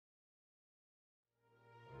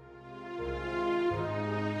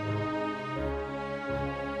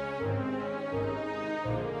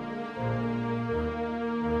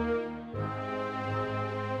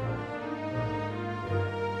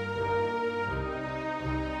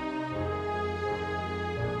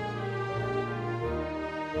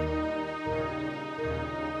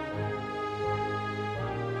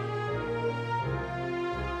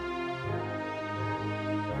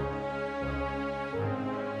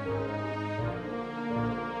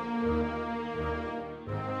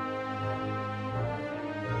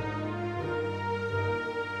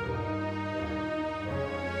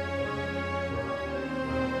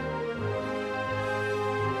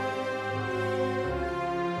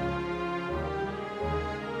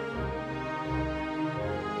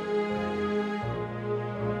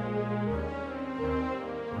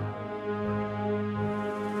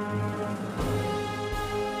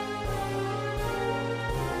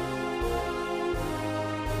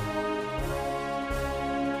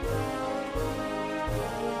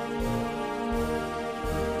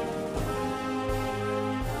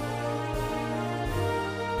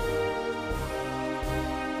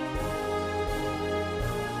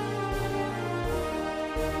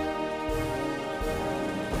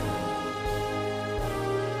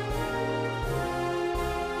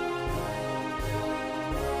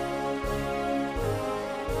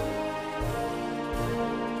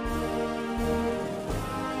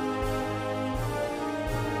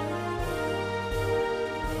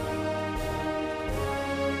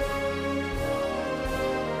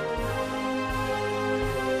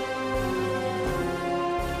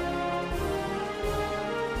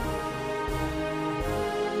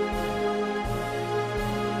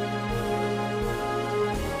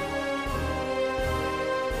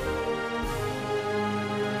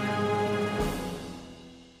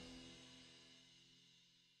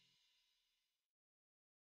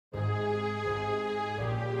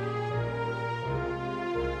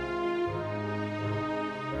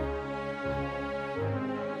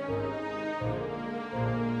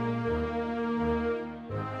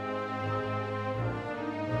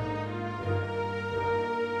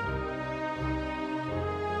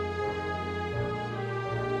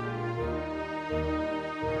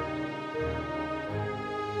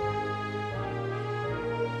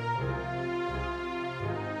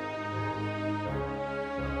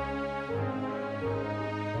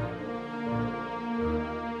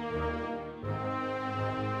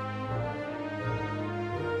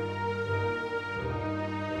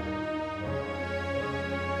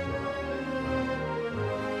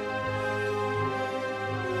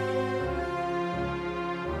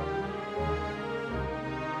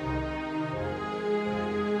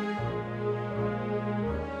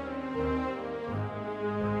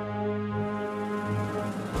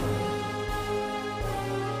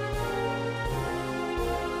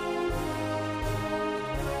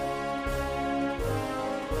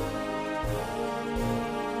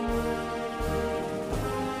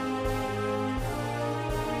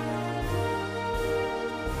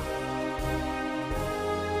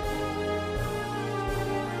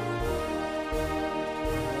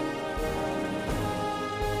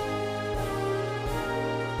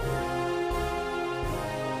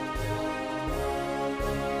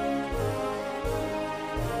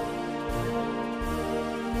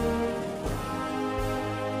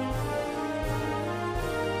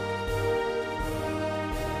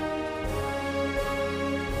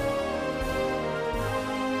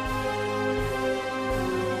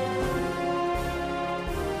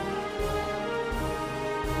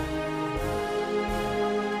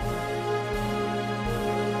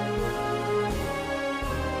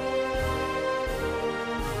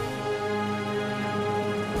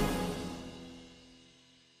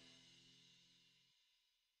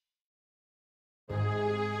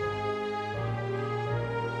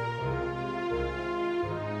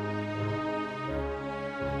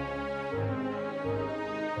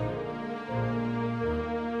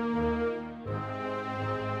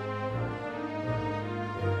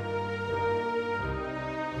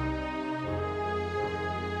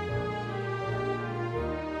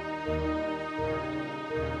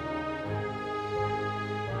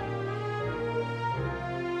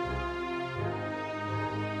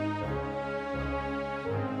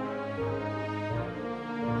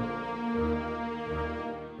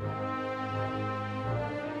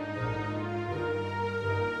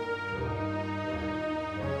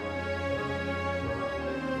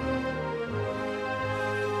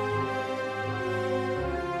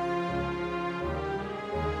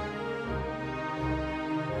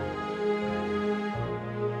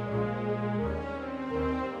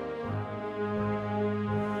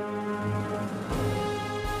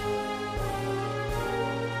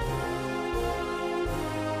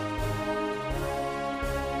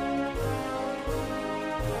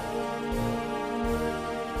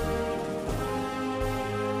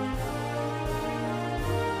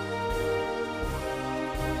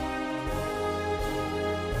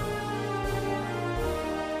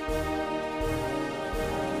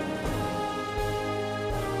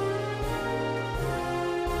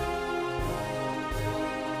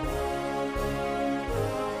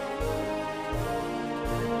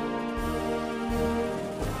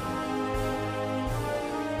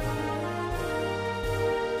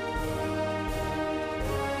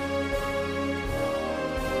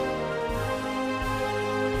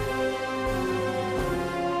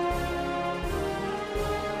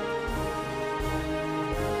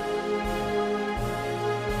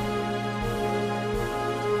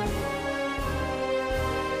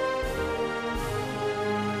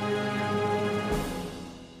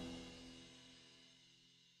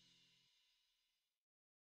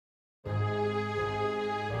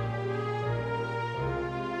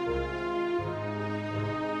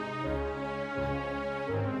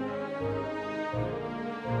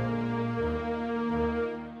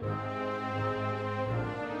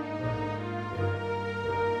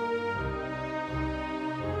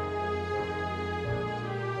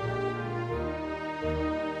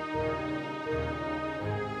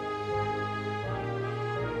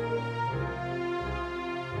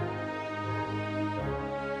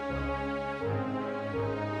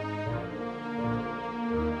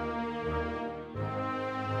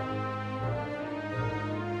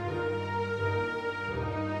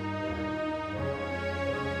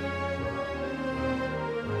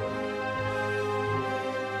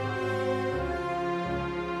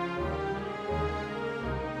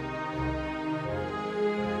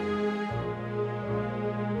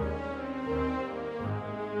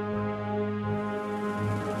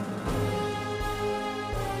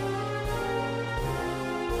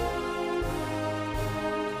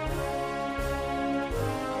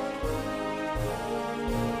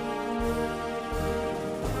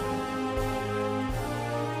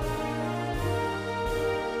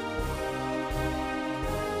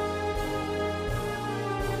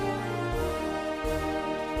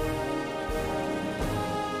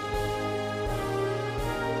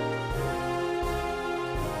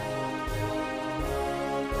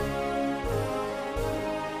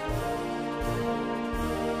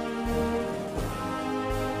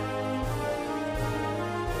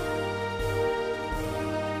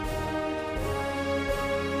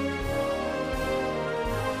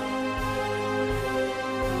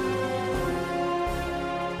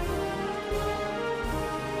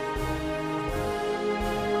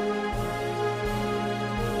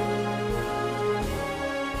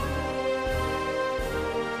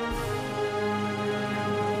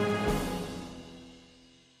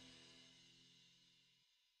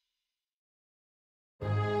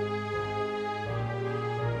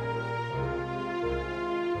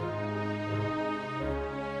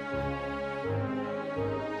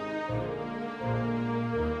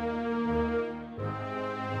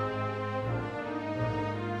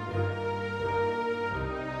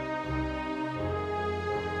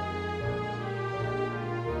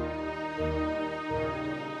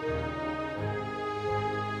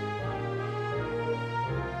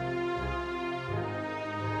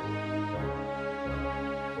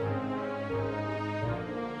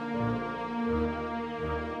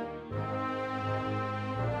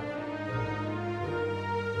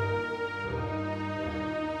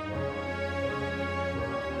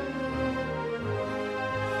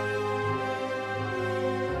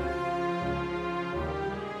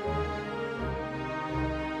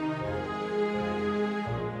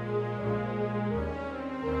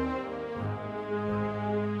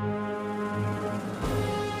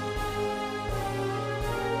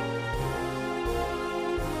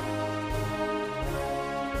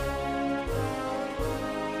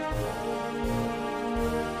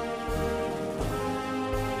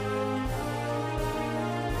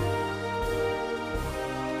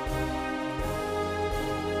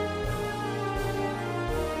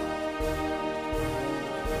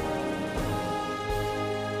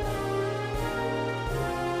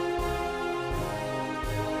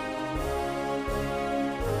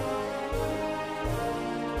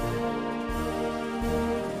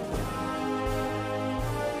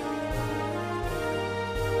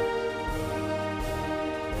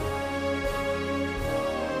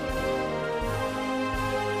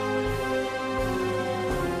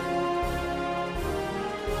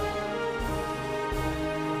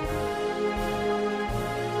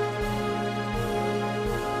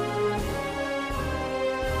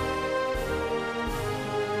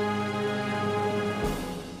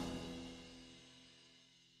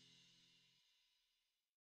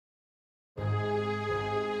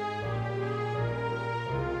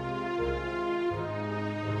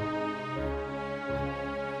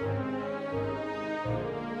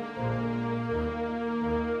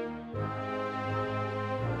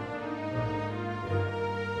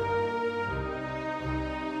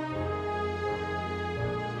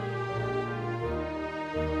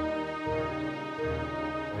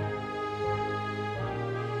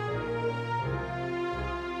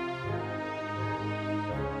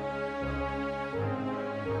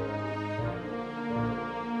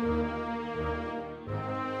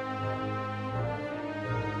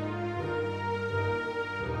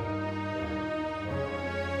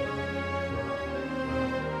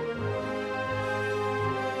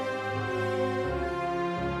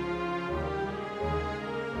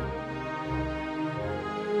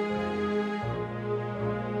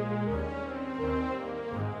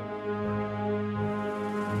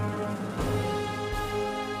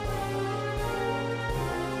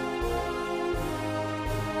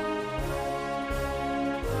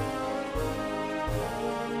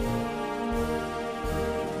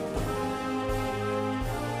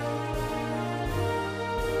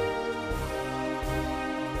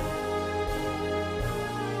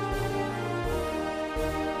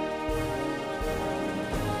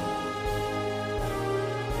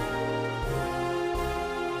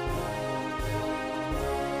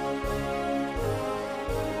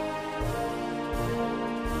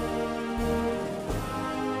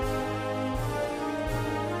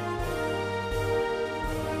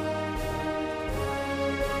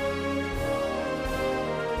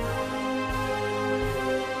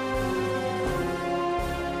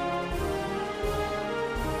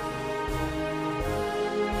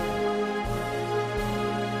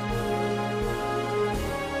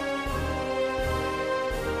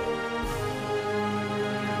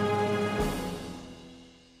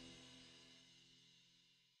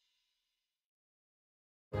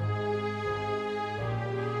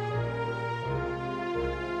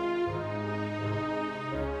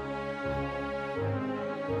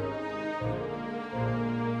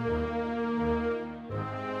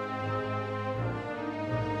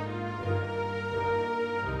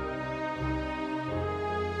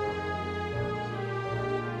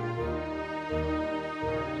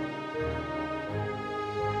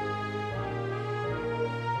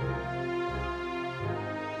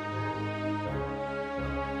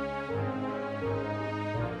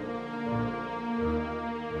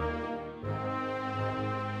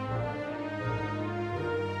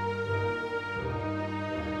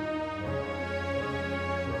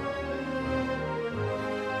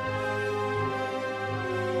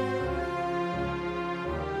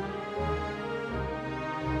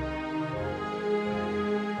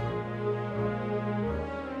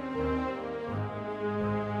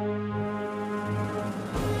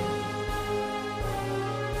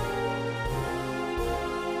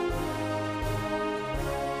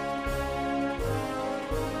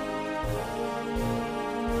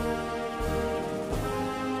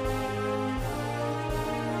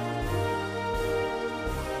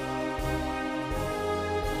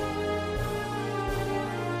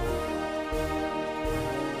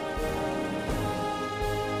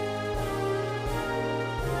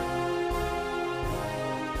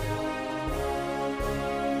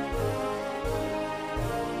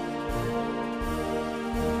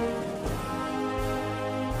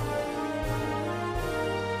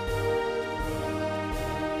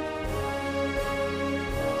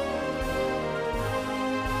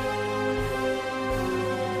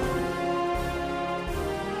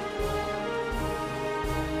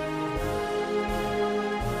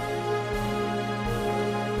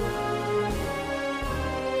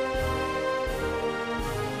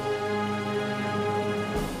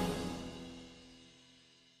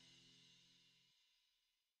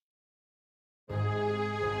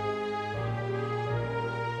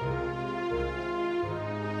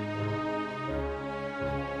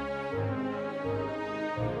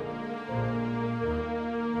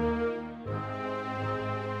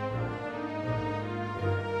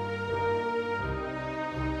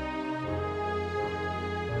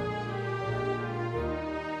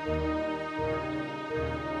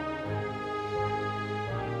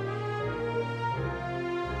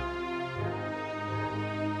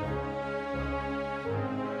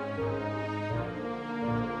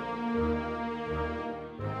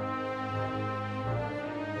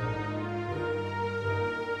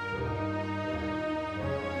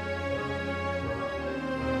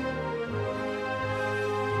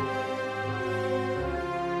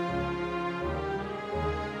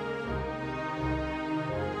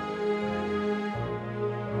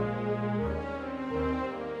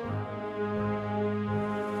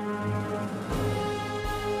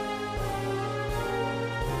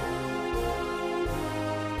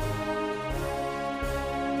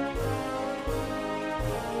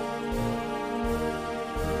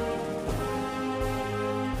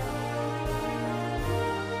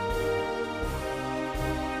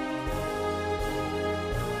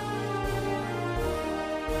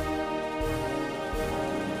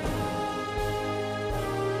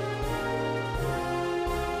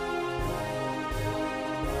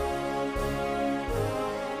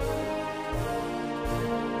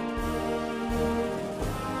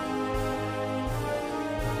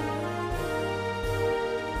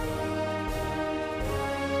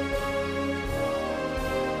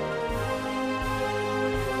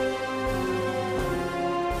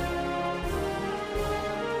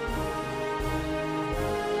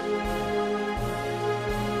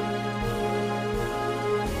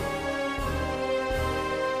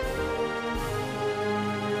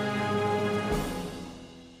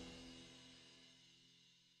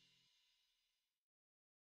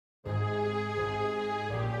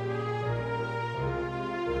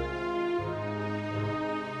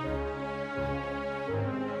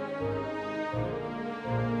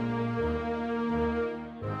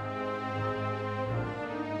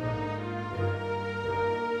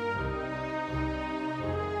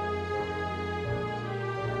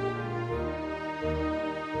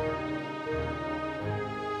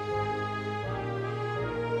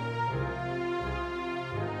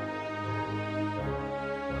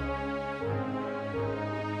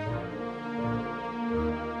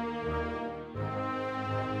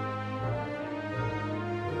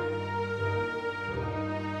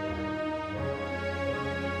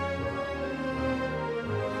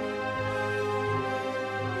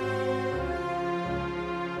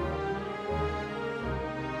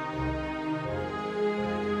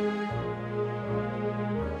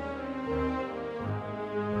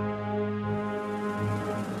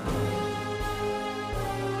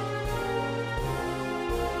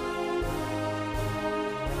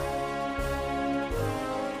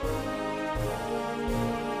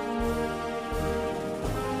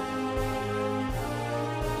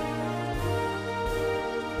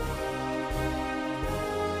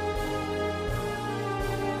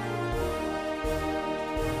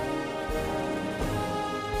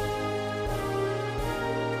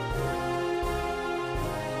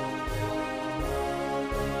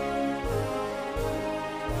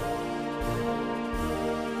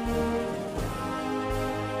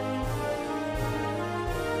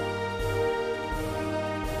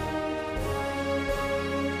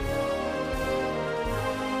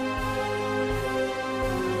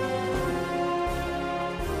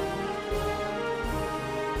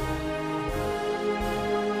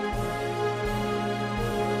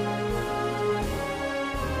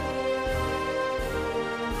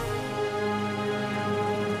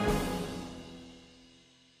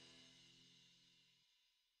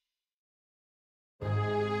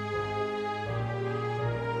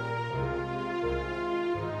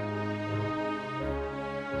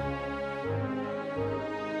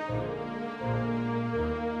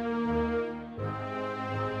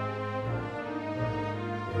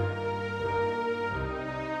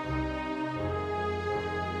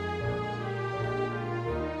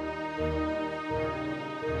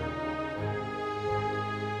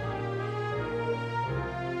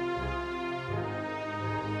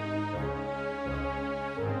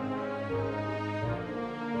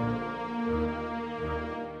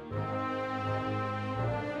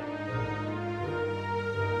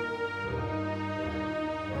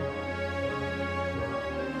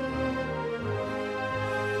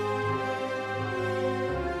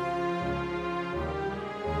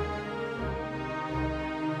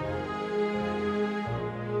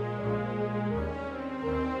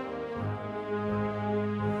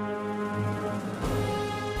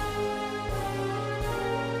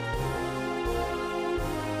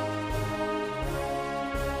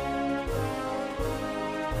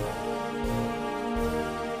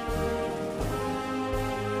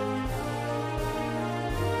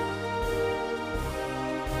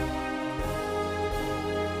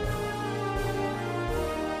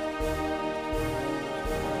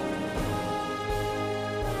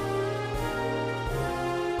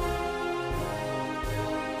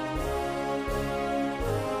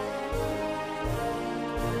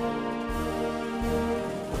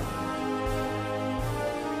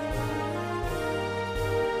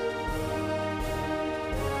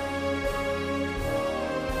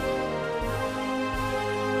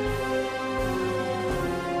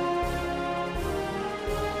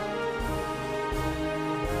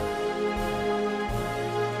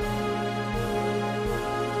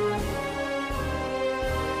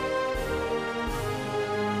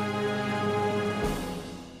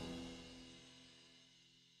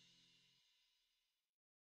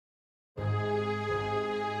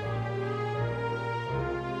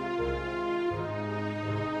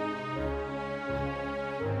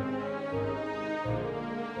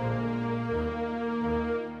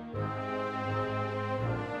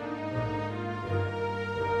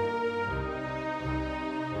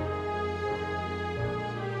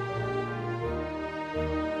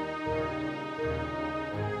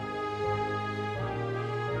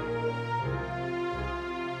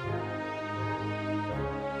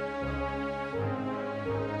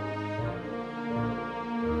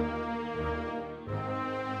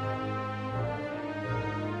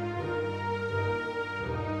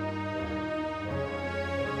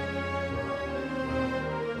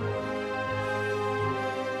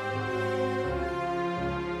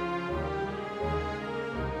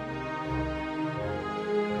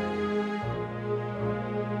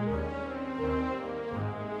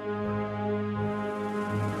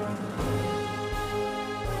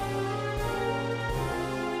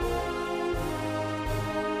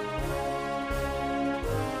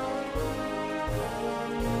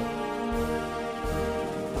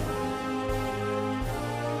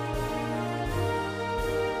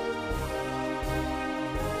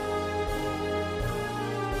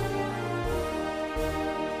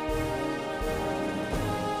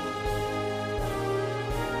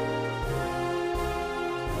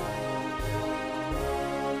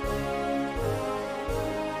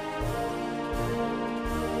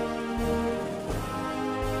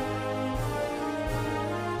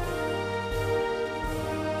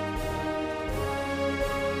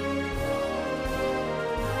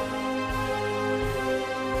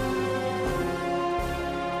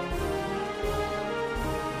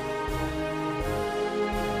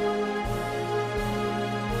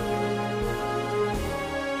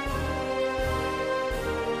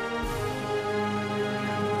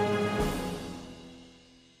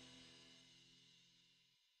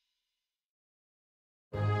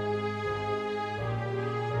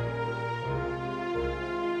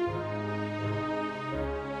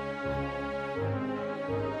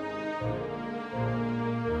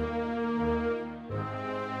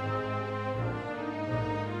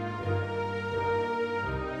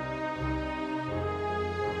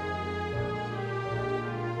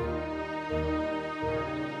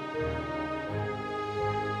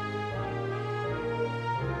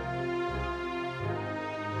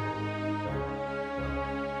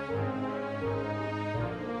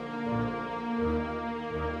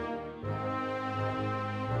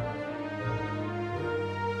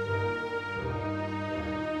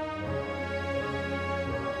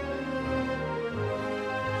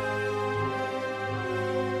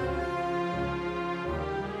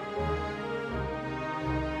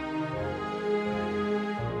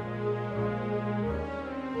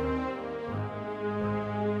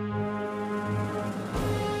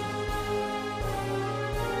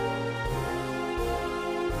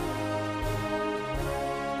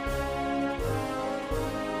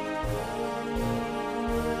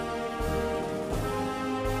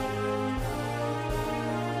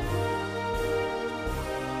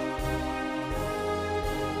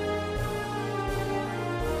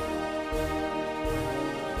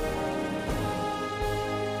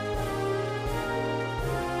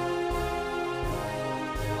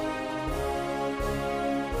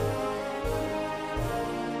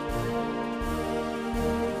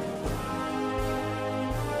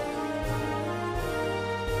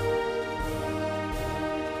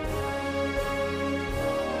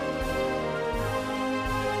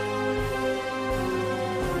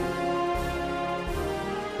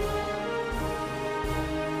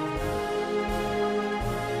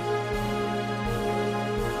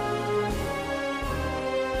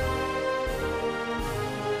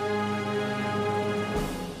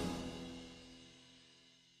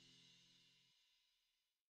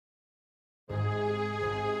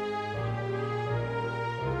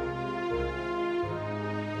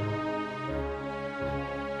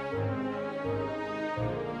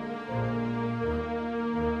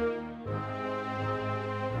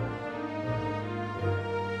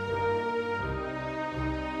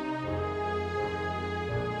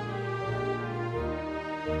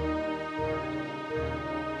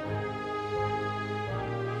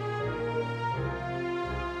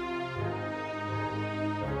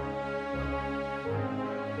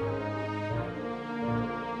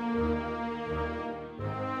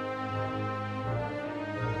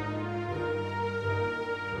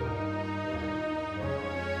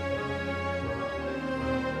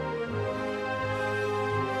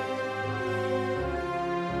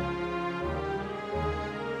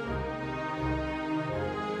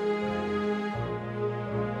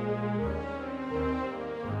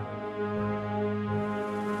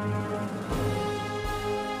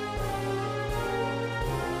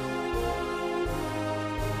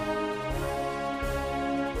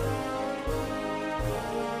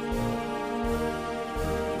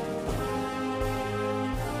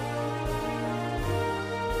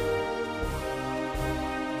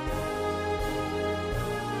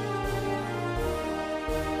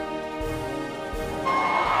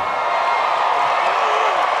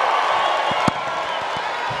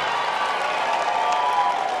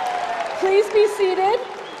Please be seated.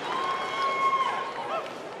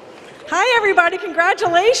 Hi, everybody.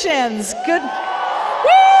 Congratulations. Good.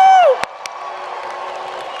 Woo!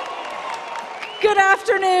 Good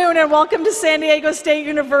afternoon, and welcome to San Diego State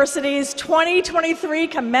University's 2023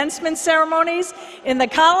 commencement ceremonies in the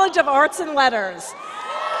College of Arts and Letters.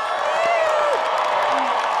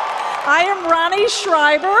 I am Ronnie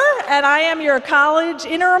Schreiber, and I am your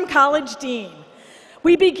interim college dean.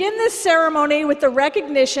 We begin this ceremony with the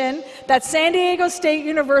recognition that San Diego State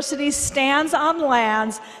University stands on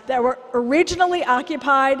lands that were originally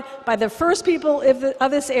occupied by the first people of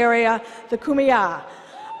this area, the Kumeyaay.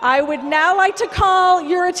 I would now like to call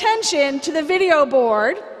your attention to the video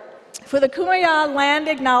board for the Kumeyaay land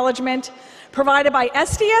acknowledgement provided by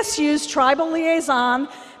SDSU's tribal liaison,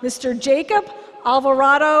 Mr. Jacob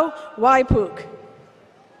Alvarado Waipuk.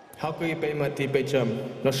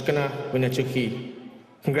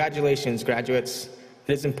 Congratulations, graduates.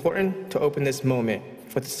 It is important to open this moment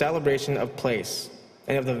with a celebration of place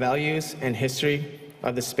and of the values and history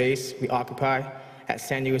of the space we occupy at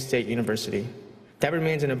San Diego State University. That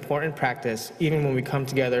remains an important practice even when we come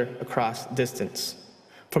together across distance.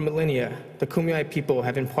 For millennia, the Kumeyaay people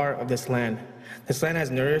have been part of this land. This land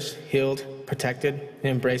has nourished, healed, protected,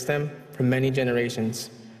 and embraced them for many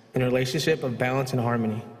generations in a relationship of balance and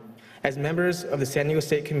harmony. As members of the San Diego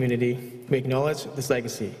State community, we acknowledge this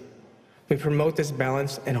legacy. We promote this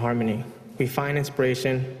balance and harmony. We find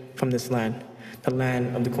inspiration from this land, the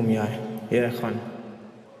land of the Kumeyaay. Yerekhan.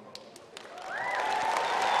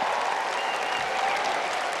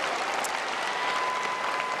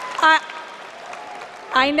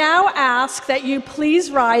 I now ask that you please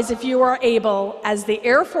rise if you are able as the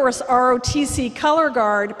Air Force ROTC Color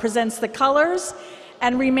Guard presents the colors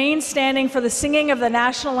and remain standing for the singing of the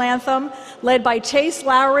national anthem led by Chase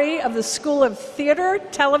Lowry of the School of Theater,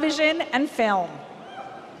 Television, and Film.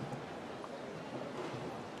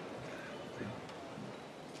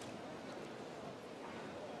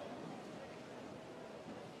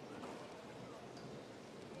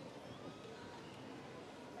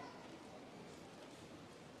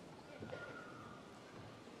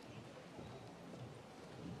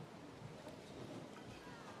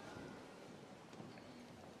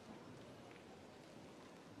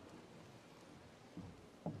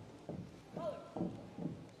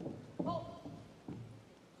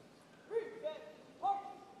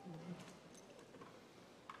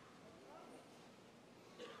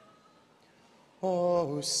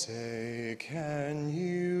 Oh, say, can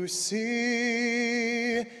you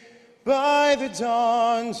see by the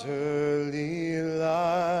dawn's early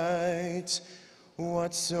light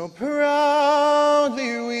what so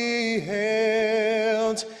proudly we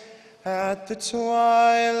hailed at the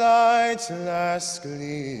twilight's last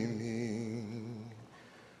gleaming,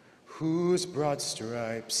 whose broad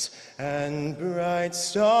stripes and bright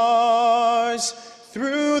stars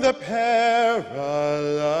through the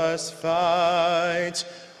perilous fight,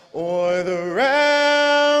 o'er the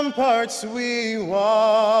ramparts we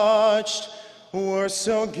watched, were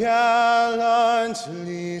so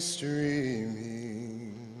gallantly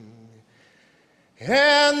streaming.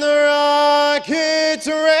 And the rocket's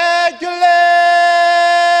red glare,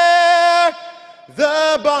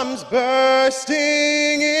 the bombs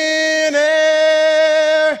bursting in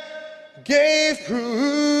air, gave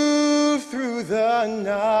proof through the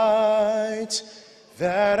night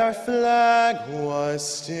that our flag was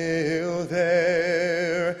still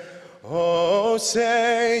there. Oh,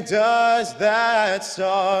 say, does that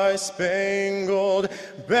star-spangled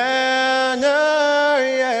banner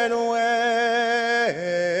yet wave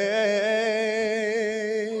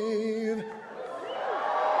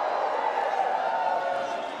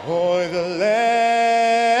o'er the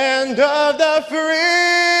land of the free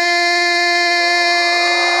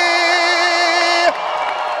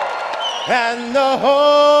and the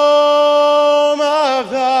home of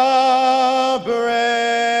the brave?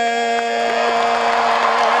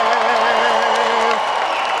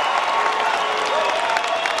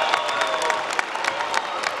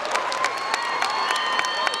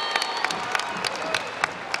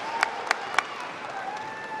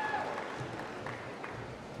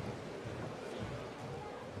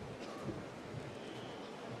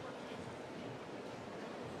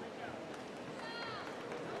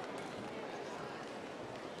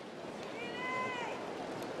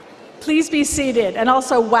 Please be seated. And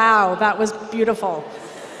also, wow, that was beautiful.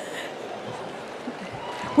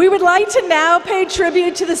 We would like to now pay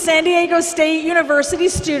tribute to the San Diego State University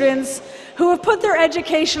students who have put their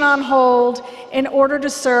education on hold in order to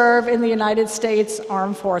serve in the United States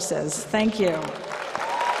Armed Forces. Thank you.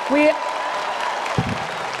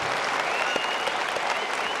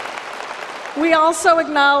 also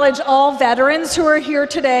acknowledge all veterans who are here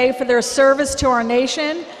today for their service to our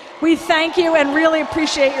nation. We thank you and really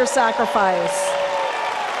appreciate your sacrifice.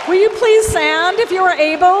 Will you please stand if you are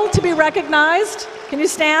able to be recognized? Can you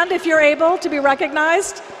stand if you're able to be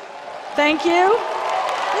recognized? Thank you.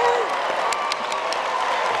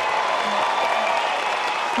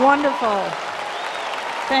 Wonderful.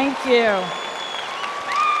 Thank you.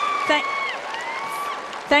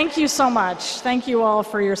 Thank you so much. Thank you all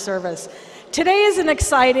for your service. Today is an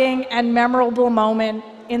exciting and memorable moment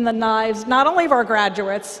in the lives, not only of our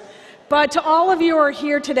graduates, but to all of you who are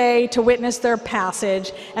here today to witness their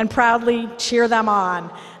passage and proudly cheer them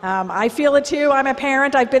on. I feel it too. I'm a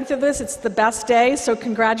parent. I've been through this. It's the best day, so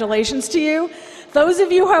congratulations to you. Those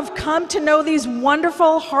of you who have come to know these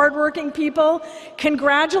wonderful, hardworking people,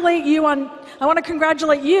 I want to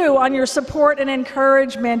congratulate you on your support and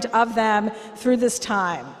encouragement of them through this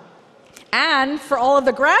time. And for all of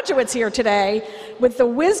the graduates here today, with the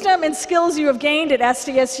wisdom and skills you have gained at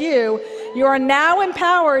SDSU, you are now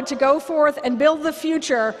empowered to go forth and build the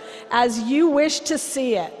future as you wish to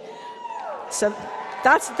see it. So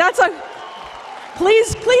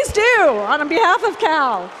please do, on behalf of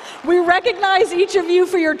Cal. We recognize each of you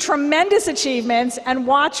for your tremendous achievements and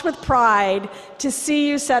watch with pride to see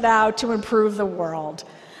you set out to improve the world.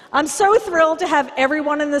 I'm so thrilled to have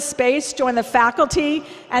everyone in this space join the faculty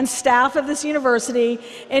and staff of this university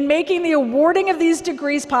in making the awarding of these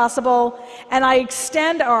degrees possible, and I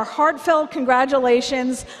extend our heartfelt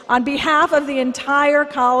congratulations on behalf of the entire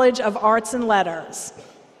College of Arts and Letters.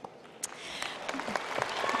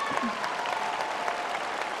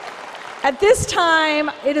 At this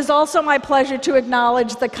time, it is also my pleasure to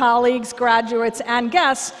acknowledge the colleagues, graduates, and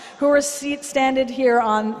guests who are standing here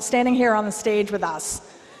on the stage with us.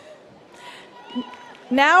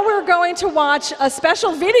 Now we're going to watch a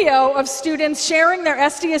special video of students sharing their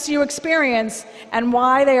SDSU experience and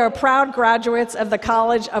why they are proud graduates of the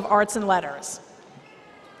College of Arts and Letters.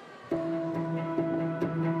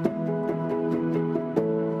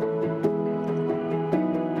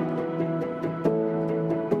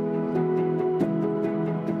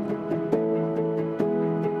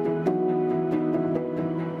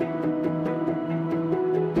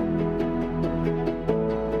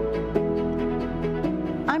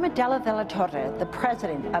 Della Della Torre, the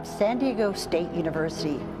president of San Diego State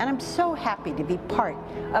University, and I'm so happy to be part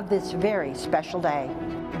of this very special day.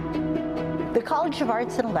 The College of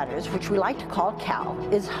Arts and Letters, which we like to call CAL,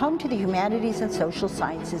 is home to the humanities and social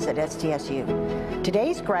sciences at SDSU.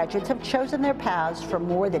 Today's graduates have chosen their paths from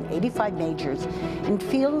more than 85 majors in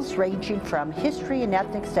fields ranging from history and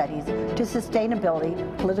ethnic studies to sustainability,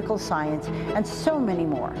 political science, and so many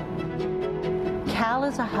more. CAL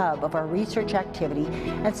is a hub of our research activity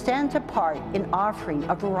and stands apart in offering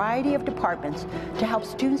a variety of departments to help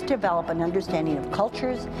students develop an understanding of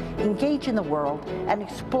cultures, engage in the world, and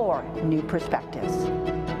explore new perspectives.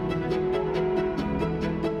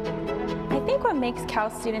 I think what makes Cal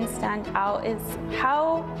students stand out is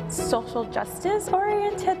how social justice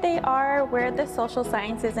oriented they are, where the social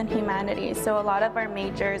sciences and humanities. So a lot of our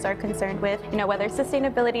majors are concerned with, whether it's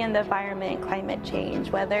sustainability and the environment, climate change,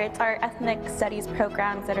 whether it's our ethnic studies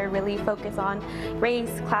programs that are really focused on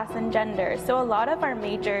race, class, and gender. So a lot of our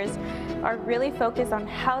majors are really focused on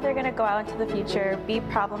how they're going to go out into the future, be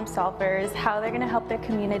problem solvers, how they're going to help their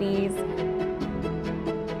communities.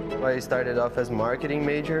 I started off as marketing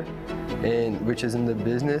major, which is in the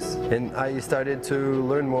business, and I started to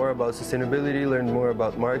learn more about sustainability, learn more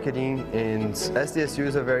about marketing, and SDSU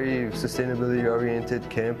is a very sustainability oriented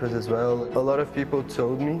campus as well. A lot of people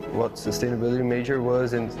told me what sustainability major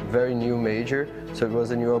was, and very new major, so it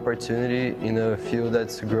was a new opportunity in a field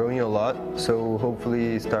that's growing a lot. So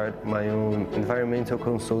hopefully start my own environmental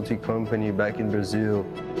consulting company back in Brazil.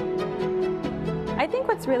 I think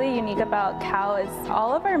what's really unique about Cal is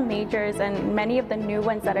all of our majors and many of the new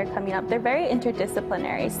ones that are coming up, they're very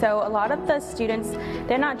interdisciplinary. So a lot of the students,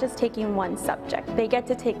 they're not just taking one subject. They get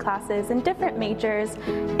to take classes in different majors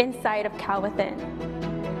inside of Cal within.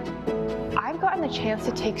 I've gotten the chance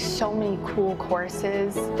to take so many cool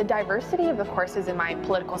courses. The diversity of the courses in my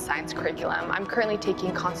political science curriculum. I'm currently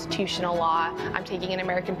taking constitutional law, I'm taking an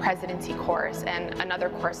American presidency course, and another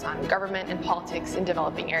course on government and politics in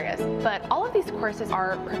developing areas. But all of these courses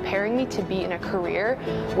are preparing me to be in a career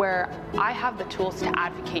where I have the tools to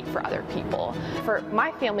advocate for other people. For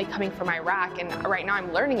my family coming from Iraq, and right now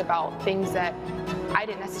I'm learning about things that I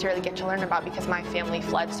didn't necessarily get to learn about because my family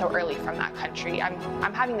fled so early from that country.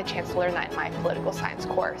 I'm having the chance to learn that in my political science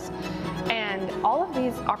course. And all of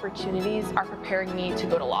these opportunities are preparing me to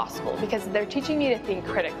go to law school because they're teaching me to think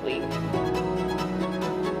critically.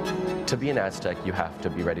 to be an Aztec, you have to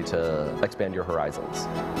be ready to expand your horizons.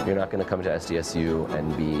 You're not going to come to SDSU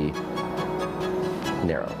and be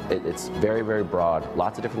narrow. It's very, very broad.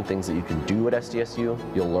 Lots of different things that you can do at SDSU.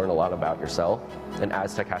 You'll learn a lot about yourself. And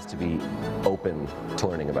Aztec has to be open to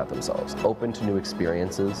learning about themselves, open to new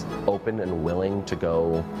experiences, open and willing to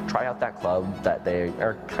go try out that club that they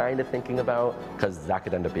are kind of thinking about, because that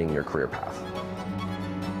could end up being your career path.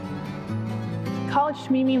 College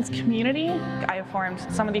to me means community. I have formed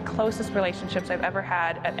some of the closest relationships I've ever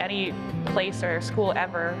had at any place or school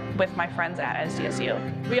ever with my friends at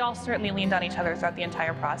SDSU. We all certainly leaned on each other throughout the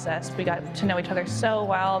entire process. We got to know each other so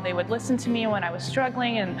well. They would listen to me when I was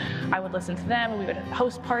struggling, and I would listen to them, and we would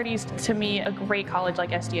host parties. To me, a great college like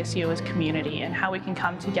SDSU is community, and how we can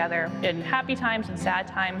come together in happy times and sad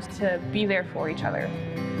times to be there for each other.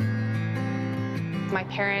 My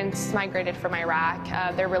parents migrated from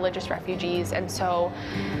Iraq. They're religious refugees, and so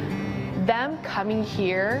them coming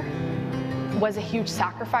here was a huge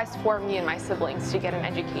sacrifice for me and my siblings to get an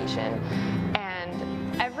education.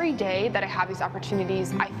 And every day that I have these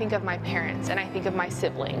opportunities, I think of my parents, and I think of my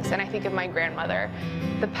siblings, and I think of my grandmother.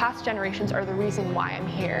 The past generations are the reason why I'm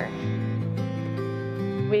here.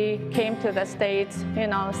 We came to the States,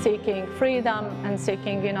 seeking freedom and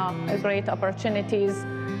seeking, great opportunities,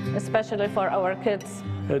 especially for our kids.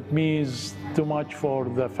 It means too much for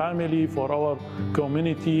the family, for our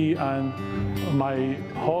community, and my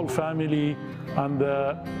whole family, and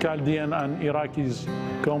the Chaldean and Iraqis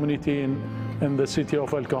community in the city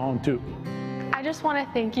of El Cajon too. I just want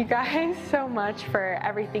to thank you guys so much for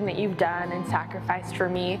everything that you've done and sacrificed for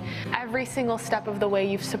me. Every single step of the way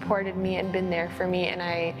you've supported me and been there for me, and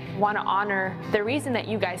I want to honor the reason that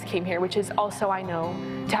you guys came here, which is also, I know,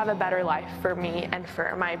 to have a better life for me and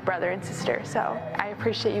for my brother and sister. So I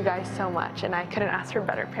appreciate you guys so much, and I couldn't ask for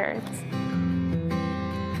better parents.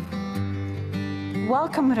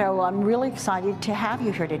 Welcome, Raul. I'm really excited to have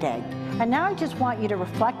you here today. And now I just want you to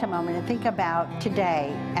reflect a moment and think about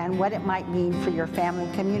today and what it might mean for your family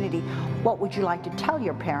and community. What would you like to tell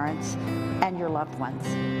your parents and your loved ones?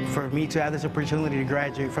 For me to have this opportunity to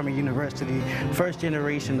graduate from a university, first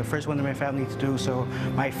generation, the first one in my family to do so.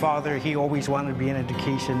 My father, he always wanted to be in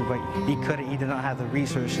education, but he couldn't. He did not have the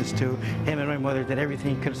resources to. Him and my mother did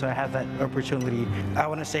everything he could so I have that opportunity. I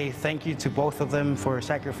want to say thank you to both of them for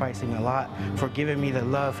sacrificing a lot, for giving me the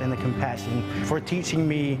love and the compassion, for teaching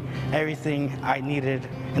me everything I needed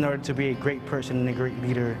in order to be a great person and a great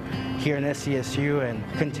leader here in SDSU and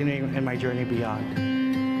continuing in my journey beyond.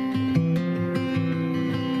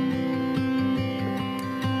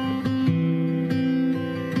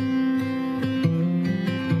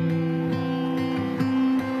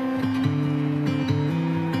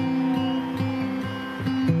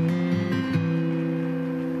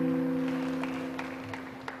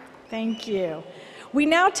 Thank you. We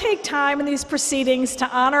now take time in these proceedings to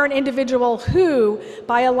honor an individual who,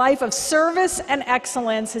 by a life of service and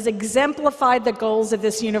excellence, has exemplified the goals of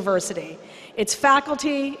this university, its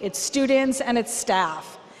faculty, its students, and its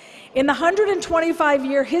staff. In the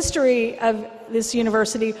 125-year history of this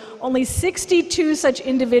university, only 62 such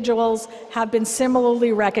individuals have been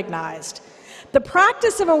similarly recognized. The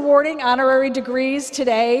practice of awarding honorary degrees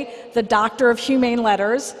today, the Doctor of Humane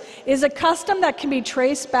Letters, is a custom that can be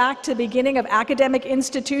traced back to the beginning of academic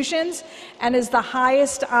institutions and is the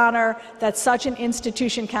highest honor that such an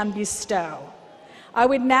institution can bestow. I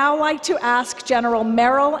would now like to ask General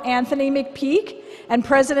Merrill Anthony McPeak and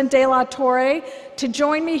President De La Torre to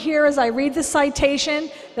join me here as I read the citation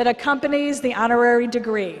that accompanies the honorary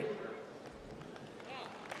degree.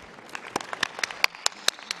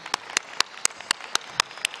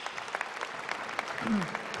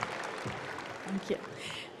 Thank you.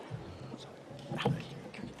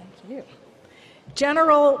 Thank you.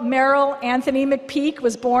 General Merrill Anthony McPeak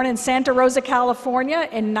was born in Santa Rosa, California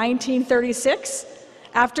in 1936.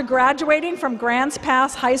 After graduating from Grants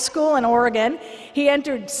Pass High School in Oregon, he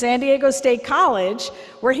entered San Diego State College,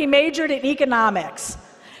 where he majored in economics.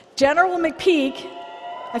 General McPeak,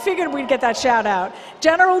 I figured we'd get that shout out.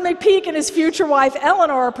 General McPeak and his future wife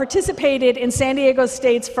Eleanor participated in San Diego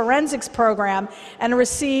State's forensics program and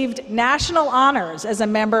received national honors as a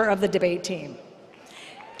member of the debate team.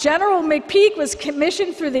 General McPeak was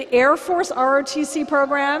commissioned through the Air Force ROTC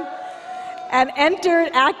program and entered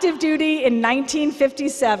active duty in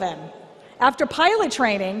 1957. After pilot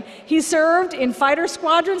training, he served in fighter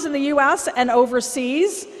squadrons in the US and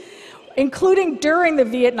overseas, including during the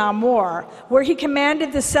Vietnam War, where he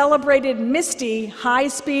commanded the celebrated Misty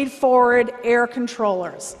high-speed forward air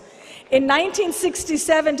controllers. In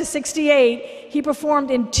 1967 to 68, he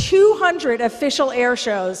performed in 200 official air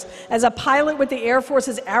shows as a pilot with the Air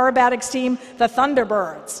Force's aerobatics team, the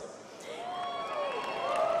Thunderbirds.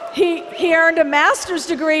 He earned a master's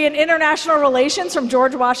degree in international relations from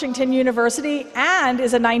George Washington University and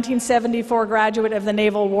is a 1974 graduate of the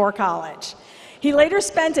Naval War College. He later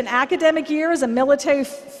spent an academic year as a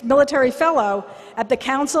military fellow at the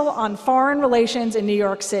Council on Foreign Relations in New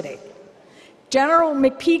York City. General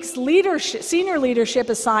McPeak's senior leadership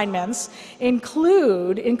assignments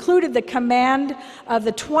included the command of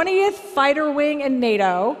the 20th Fighter Wing in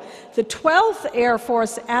NATO, the 12th Air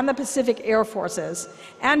Force and the Pacific Air Forces,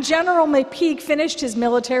 and General McPeak finished his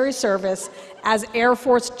military service as Air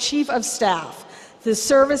Force Chief of Staff, the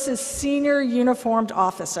service's senior uniformed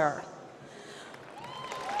officer.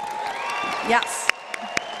 Yes.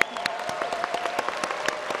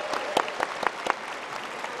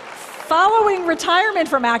 Following retirement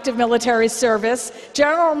from active military service,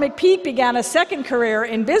 General McPeak began a second career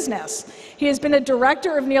in business. He has been a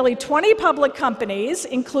director of nearly 20 public companies,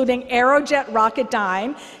 including Aerojet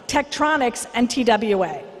Rocketdyne, Tektronix, and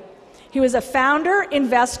TWA. He was a founder,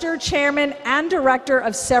 investor, chairman, and director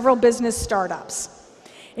of several business startups.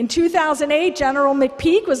 In 2008, General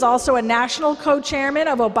McPeak was also a national co-chairman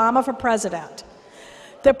of Obama for President.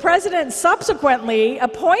 The president subsequently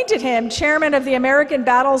appointed him chairman of the American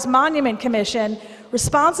Battles Monument Commission,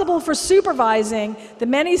 responsible for supervising the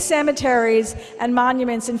many cemeteries and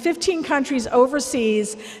monuments in 15 countries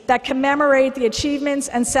overseas that commemorate the achievements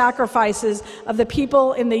and sacrifices of the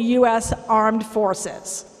people in the U.S. Armed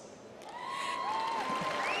Forces.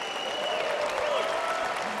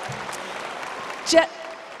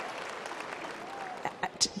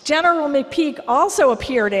 General McPeak also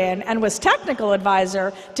appeared in and was technical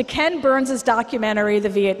advisor to Ken Burns' documentary, The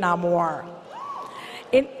Vietnam War.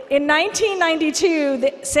 In 1992,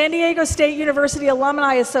 the San Diego State University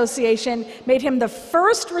Alumni Association made him the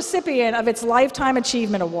first recipient of its Lifetime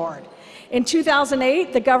Achievement Award. In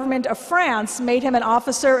 2008, the government of France made him an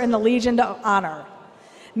officer in the Legion of Honor.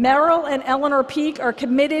 Merrill and Eleanor Peak are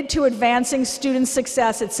committed to advancing student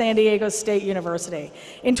success at San Diego State University.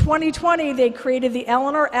 In 2020, they created the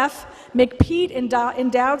Eleanor F. McPeak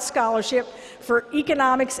Endowed Scholarship for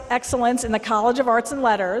Economics Excellence in the College of Arts and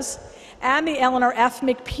Letters, and the Eleanor F.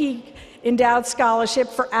 McPeak Endowed Scholarship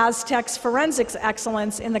for Aztecs Forensics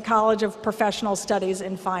Excellence in the College of Professional Studies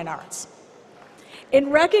in Fine Arts. In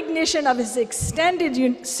recognition of his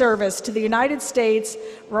extended service to the United States,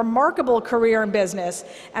 remarkable career in business,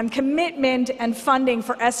 and commitment and funding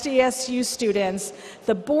for SDSU students,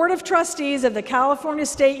 the Board of Trustees of the California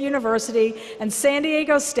State University and San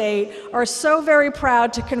Diego State are so very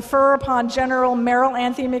proud to confer upon General Merrill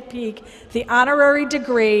Anthony McPeak the honorary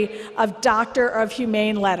degree of Doctor of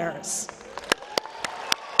Humane Letters.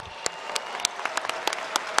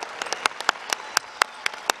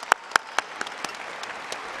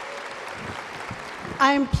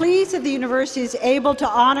 I am pleased that the university is able to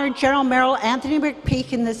honor General Merrill Anthony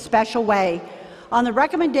McPeak in this special way. On the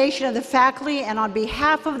recommendation of the faculty and on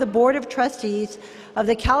behalf of the Board of Trustees of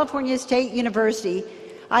the California State University,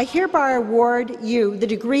 I hereby award you the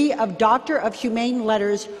degree of Doctor of Humane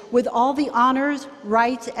Letters with all the honors,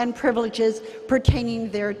 rights, and privileges pertaining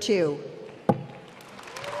thereto.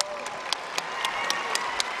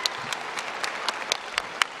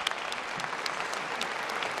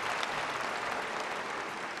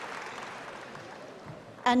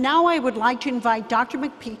 And now I would like to invite Dr.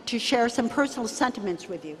 McPeak to share some personal sentiments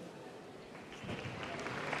with you.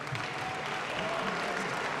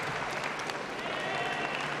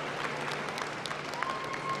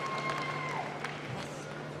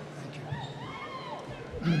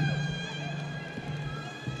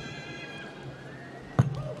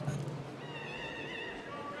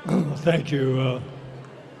 Thank you,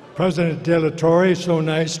 President De La Torre. So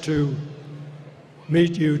nice to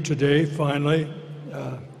meet you today, finally.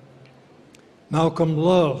 Malcolm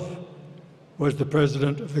Love was the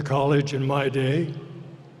president of the college in my day,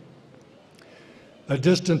 a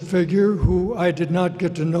distant figure who I did not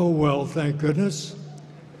get to know well, thank goodness.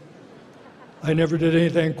 I never did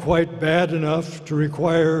anything quite bad enough to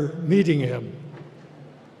require meeting him.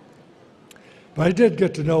 But I did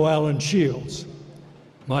get to know Alan Shields,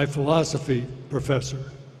 my philosophy professor.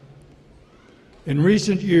 In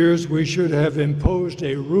recent years, we should have imposed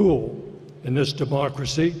a rule in this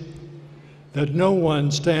democracy that no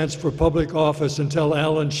one stands for public office until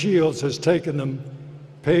Alan Shields has taken them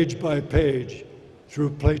page by page through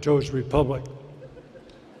Plato's Republic.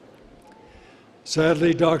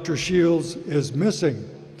 Sadly, Dr. Shields is missing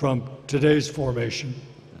from today's formation,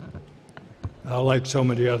 like so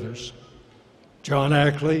many others. John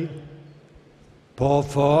Ackley, Paul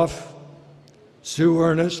Pfaff, Sue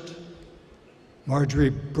Ernest, Marjorie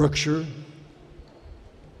Brookshire,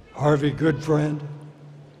 Harvey Goodfriend,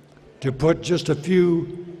 to put just a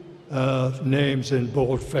few names in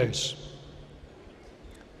boldface.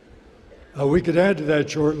 We could add to that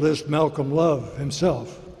short list Malcolm Love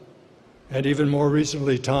himself, and even more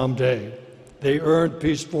recently, Tom Day. They earned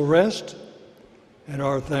peaceful rest, and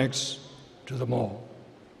our thanks to them all.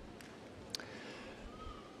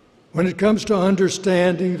 When it comes to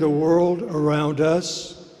understanding the world around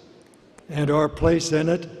us and our place in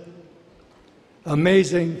it,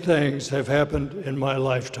 amazing things have happened in my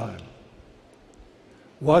lifetime.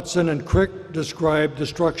 Watson and Crick described the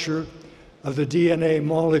structure of the DNA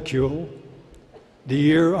molecule the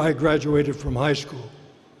year I graduated from high school.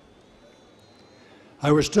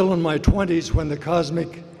 I was still in my 20s when the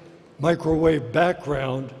cosmic microwave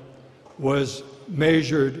background was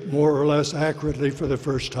measured more or less accurately for the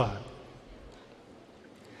first time.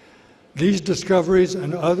 These discoveries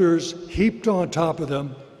and others heaped on top of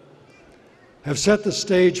them have set the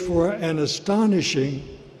stage for an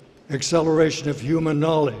astonishing acceleration of human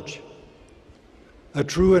knowledge, a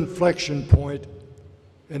true inflection point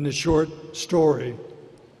in the short story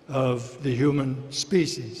of the human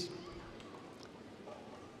species.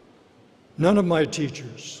 None of my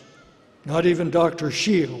teachers, not even Dr.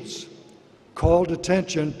 Shields, called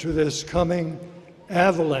attention to this coming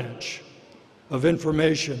avalanche of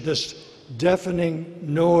information, this deafening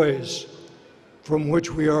noise from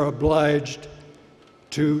which we are obliged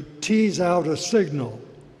to tease out a signal,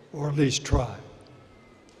 or at least try.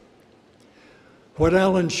 What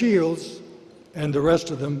Alan Shields and the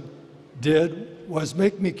rest of them did was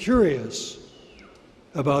make me curious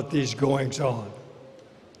about these goings-on,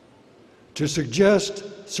 to suggest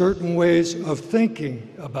certain ways of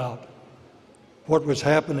thinking about what was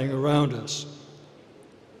happening around us,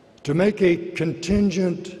 to make a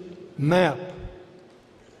contingent map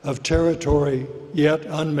of territory yet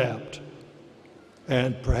unmapped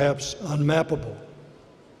and perhaps unmappable.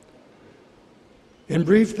 In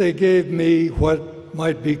brief, they gave me what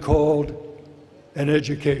might be called an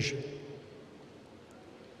education.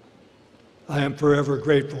 I am forever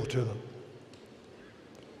grateful to them.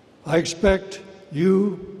 I expect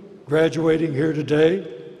you graduating here today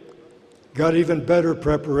got even better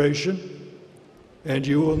preparation, and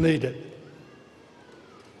you will need it.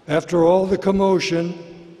 After all the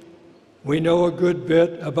commotion, we know a good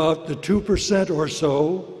bit about the 2% or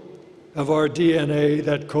so of our DNA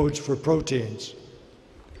that codes for proteins.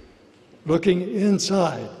 Looking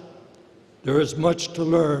inside, there is much to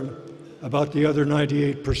learn about the other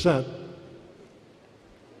 98%.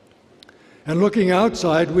 And looking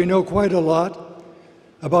outside, we know quite a lot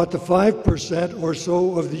about the 5% or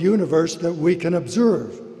so of the universe that we can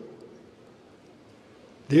observe.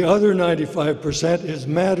 The other 95% is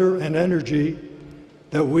matter and energy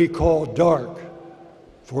that we call dark,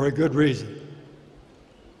 for a good reason.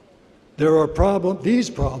 There are problems, these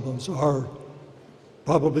problems are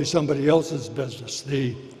probably somebody else's business,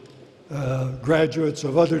 the graduates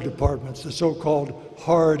of other departments, the so-called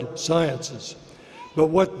hard sciences. But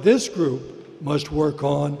what this group must work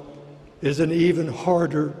on is an even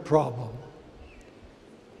harder problem.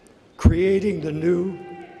 Creating the new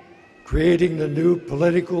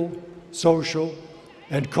political, social,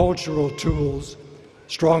 and cultural tools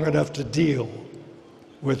strong enough to deal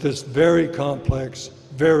with this very complex,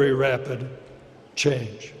 very rapid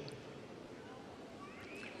change.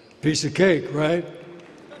 Piece of cake, right?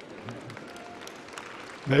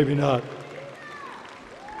 Maybe not.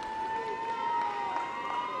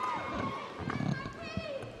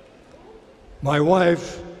 My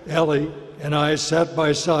wife, Ellie, and I sat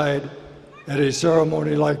by side at a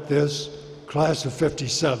ceremony like this, class of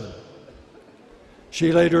 '57.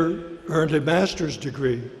 She later earned a master's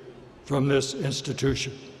degree from this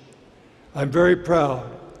institution. I'm very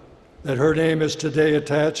proud that her name is today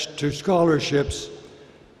attached to scholarships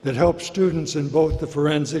that help students in both the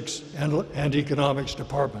forensics and economics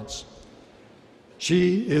departments.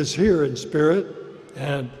 She is here in spirit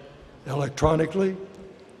and electronically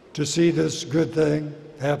to see this good thing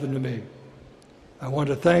happen to me. I want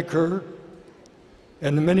to thank her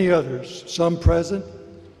and the many others, some present,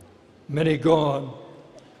 many gone,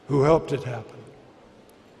 who helped it happen.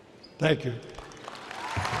 Thank you.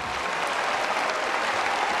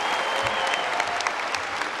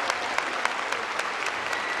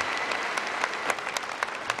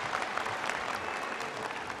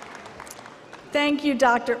 Thank you,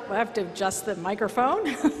 Dr. I have to adjust the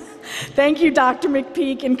microphone. Thank you, Dr.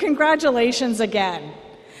 McPeak, and congratulations again.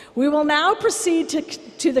 We will now proceed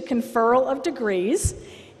to the conferral of degrees.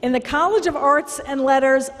 In the College of Arts and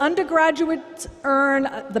Letters, undergraduates earn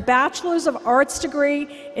the Bachelor's of Arts degree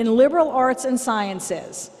in Liberal Arts and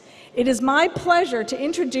Sciences. It is my pleasure to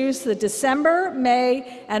introduce the December,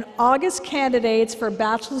 May, and August candidates for a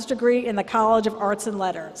bachelor's degree in the College of Arts and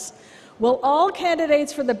Letters. Will all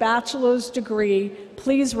candidates for the bachelor's degree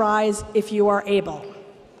please rise if you are able?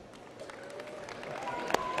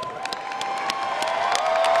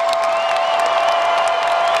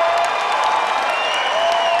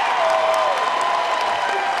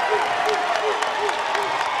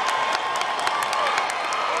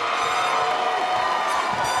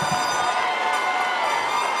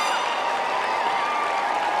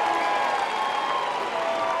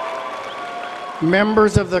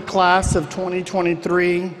 Members of the class of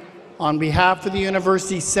 2023, on behalf of the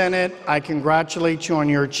University Senate, I congratulate you on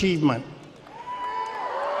your achievement.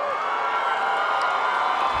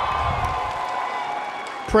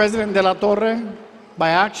 President de la Torre, by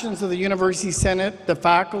actions of the University Senate, the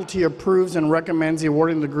faculty approves and recommends the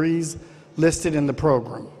awarding degrees listed in the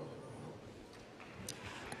program.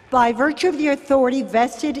 By virtue of the authority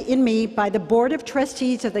vested in me by the Board of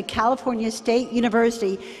Trustees of the California State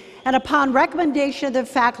University, and upon recommendation of the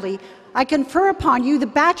faculty, I confer upon you the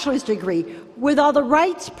bachelor's degree with all the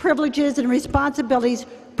rights, privileges, and responsibilities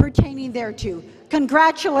pertaining thereto.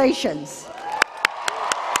 Congratulations.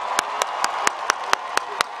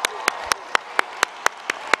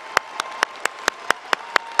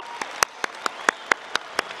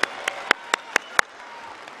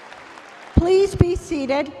 Please be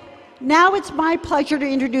seated. Now it's my pleasure to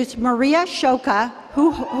introduce Maria Shoka,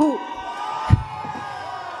 who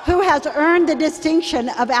has earned the distinction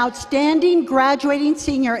of Outstanding Graduating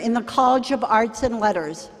Senior in the College of Arts and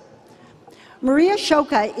Letters. Maria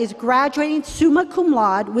Shoka is graduating summa cum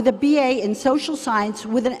laude with a BA in Social Science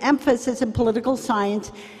with an emphasis in Political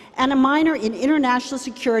Science and a minor in International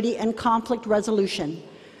Security and Conflict Resolution.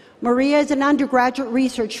 Maria is an undergraduate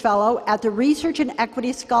research fellow at the Research and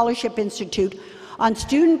Equity Scholarship Institute on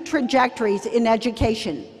student trajectories in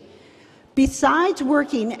education. Besides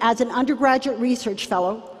working as an undergraduate research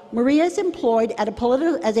fellow, Maria is employed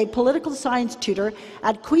as a political science tutor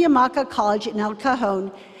at Cuyamaca College in El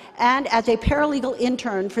Cajon and as a paralegal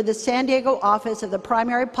intern for the San Diego office of the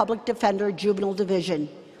Primary Public Defender Juvenile Division.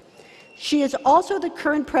 She is also the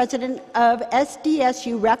current president of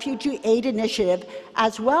SDSU Refugee Aid Initiative,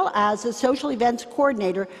 as well as the social events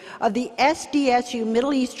coordinator of the SDSU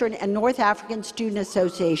Middle Eastern and North African Student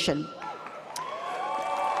Association.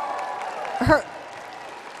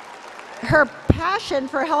 Her passion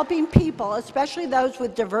for helping people, especially those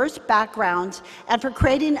with diverse backgrounds, and for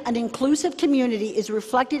creating an inclusive community is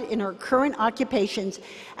reflected in her current occupations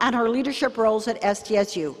and her leadership roles at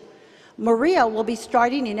SDSU. Maria will be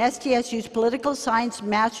starting in SDSU's Political Science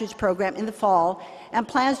Master's program in the fall and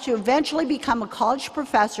plans to eventually become a college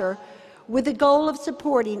professor with the goal of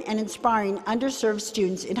supporting and inspiring underserved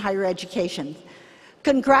students in higher education.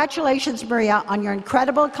 Congratulations, Maria, on your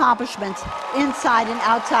incredible accomplishments inside and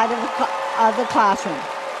outside of the classroom.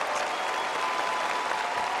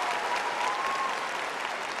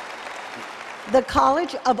 The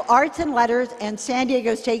College of Arts and Letters and San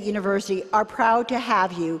Diego State University are proud to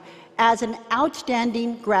have you as an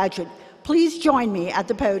outstanding graduate. Please join me at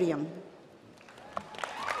the podium.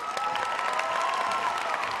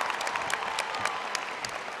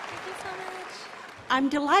 I'm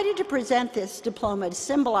delighted to present this diploma to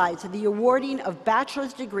symbolize the awarding of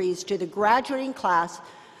bachelor's degrees to the graduating class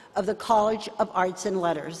of the College of Arts and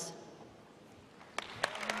Letters.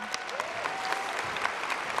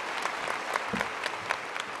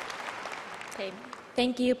 Okay.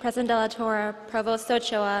 Thank you, President de la Torre, Provost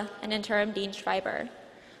Ochoa, and Interim Dean Schreiber.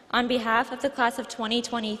 On behalf of the class of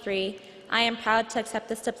 2023, I am proud to accept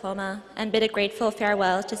this diploma and bid a grateful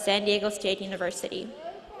farewell to San Diego State University.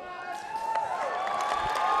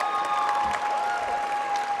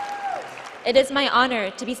 It is my honor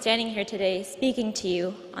to be standing here today speaking to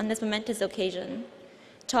you on this momentous occasion.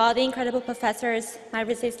 To all the incredible professors, my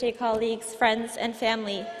Rizzo State colleagues, friends, and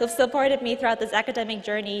family who have supported me throughout this academic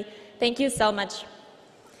journey, thank you so much.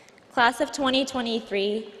 Class of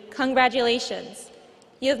 2023, congratulations.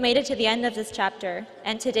 You have made it to the end of this chapter,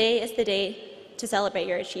 and today is the day to celebrate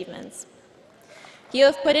your achievements. You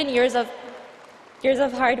have put in years of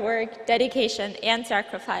hard work, dedication, and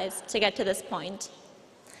sacrifice to get to this point.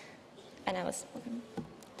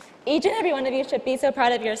 Each and every one of you should be so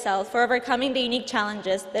proud of yourself for overcoming the unique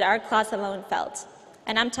challenges that our class alone felt.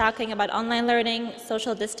 And I'm talking about online learning,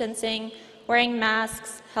 social distancing, wearing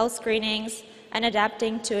masks, health screenings, and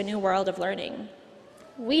adapting to a new world of learning.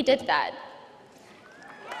 We did that.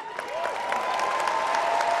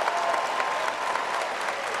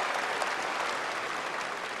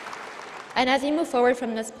 And as you move forward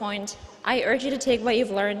from this point, I urge you to take what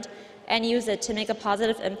you've learned and use it to make a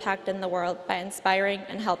positive impact in the world by inspiring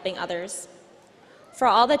and helping others. For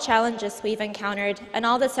all the challenges we've encountered and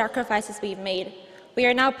all the sacrifices we've made, we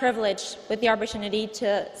are now privileged with the opportunity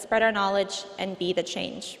to spread our knowledge and be the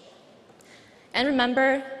change. And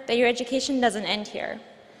remember that your education doesn't end here.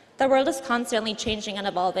 The world is constantly changing and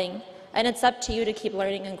evolving, and it's up to you to keep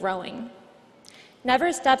learning and growing.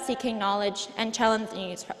 Never stop seeking knowledge and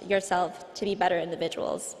challenging yourself to be better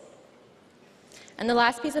individuals. And the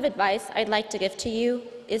last piece of advice I'd like to give to you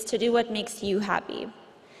is to do what makes you happy.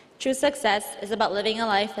 True success is about living a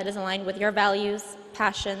life that is aligned with your values,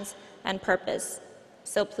 passions, and purpose.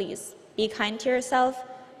 So please, be kind to yourself,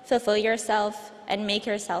 fulfill yourself, and make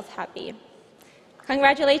yourself happy.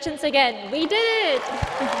 Congratulations again, we did it!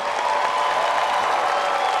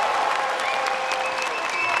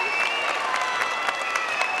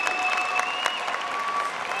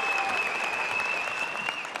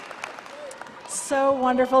 So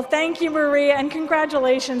wonderful. Thank you, Maria, and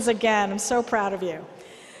congratulations again. I'm so proud of you.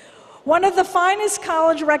 One of the finest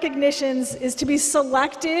college recognitions is to be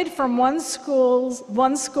selected from one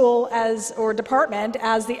school or department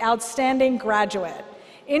as the outstanding graduate.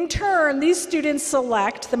 In turn, these students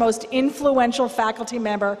select the most influential faculty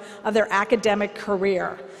member of their academic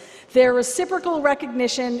career. Their reciprocal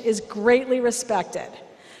recognition is greatly respected.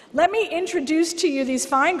 Let me introduce to you these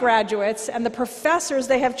fine graduates and the professors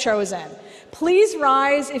they have chosen. Please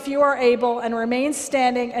rise if you are able and remain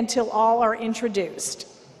standing until all are introduced.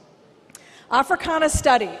 Africana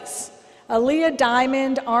Studies, Aaliyah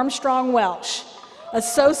Diamond Armstrong Welsh.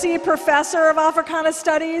 Associate Professor of Africana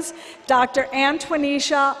Studies, Dr.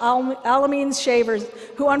 Antoinisha Alameen Shavers,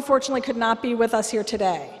 who unfortunately could not be with us here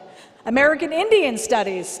today. American Indian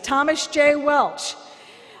Studies, Thomas J. Welch.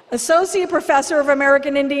 Associate Professor of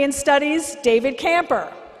American Indian Studies, David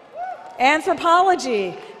Camper.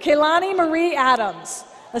 Anthropology, Kaylani Marie Adams.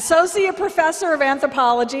 Associate Professor of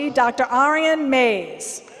Anthropology, Dr. Aryan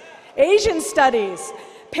Mays. Asian Studies,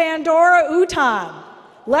 Pandora Utan.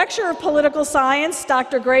 Lecturer of Political Science,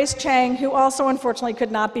 Dr. Grace Chang, who also unfortunately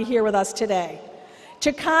could not be here with us today.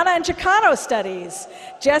 Chicana and Chicano Studies,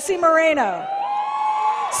 Jesse Moreno.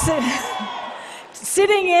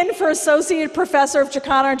 Sitting in for Associate Professor of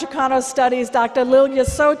Chicana and Chicano Studies, Dr. Lilia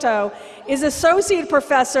Soto, is Associate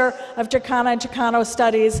Professor of Chicana and Chicano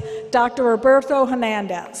Studies, Dr. Roberto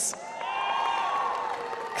Hernandez.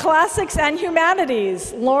 Classics and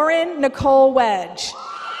Humanities, Lauren Nicole Wedge.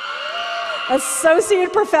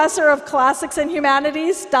 Associate Professor of Classics and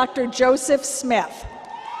Humanities, Dr. Joseph Smith.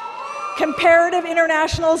 Comparative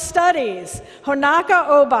International Studies, Honaka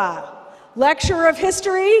Oba. Lecturer of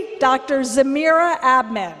History, Dr. Zamira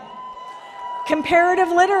Abman. Comparative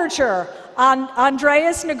Literature,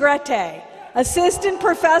 Andreas Negrete. Assistant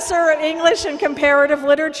Professor of English and Comparative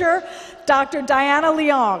Literature, Dr. Diana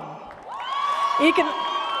Leong.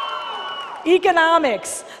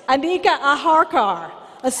 Economics, Anika Aharkar.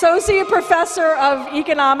 Associate Professor of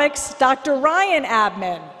Economics, Dr. Ryan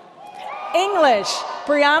Abman. English,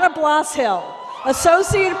 Brianna Blosshill.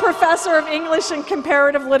 Associate Professor of English and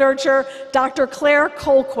Comparative Literature, Dr. Claire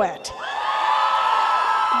Colquitt.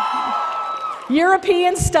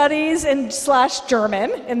 European Studies /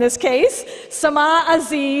 German, in this case, Sama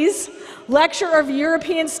Aziz. Lecturer of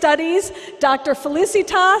European Studies, Dr.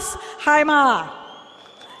 Felicitas Haima.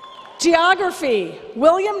 Geography,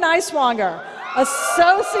 William Neiswanger.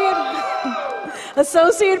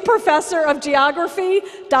 Associate Professor of Geography,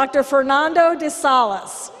 Dr. Fernando de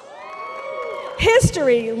Salas.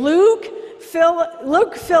 History, Luke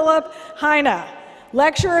Philip Heine.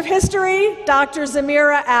 Lecturer of History, Dr.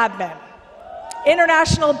 Zamira Abman.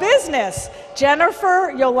 International Business,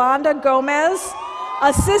 Jennifer Yolanda Gomez.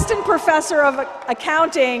 Assistant Professor of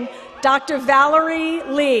Accounting, Dr. Valerie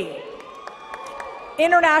Lee.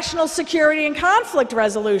 International Security and Conflict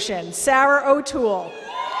Resolution, Sarah O'Toole.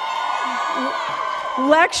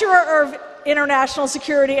 Lecturer of International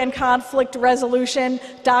Security and Conflict Resolution,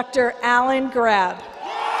 Dr. Alan Grab.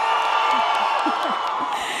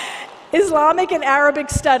 Islamic and Arabic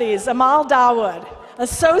Studies, Amal Dawood.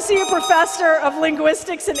 Associate Professor of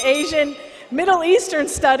Linguistics and Asian Middle Eastern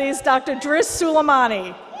Studies, Dr. Driss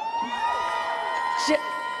Suleimani,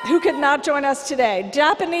 who could not join us today.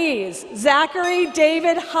 Japanese, Zachary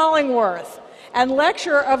David Hollingworth. And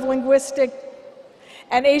Lecturer of Linguistic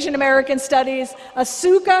and Asian American Studies,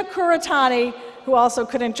 Asuka Kuratani, who also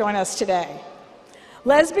couldn't join us today.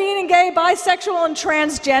 Lesbian and Gay, Bisexual, and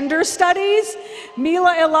Transgender Studies,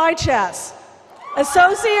 Mila Elichas.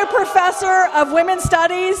 Associate Professor of Women's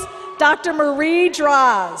Studies, Dr. Marie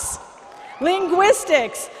Draz.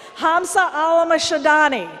 Linguistics, Hamza Alama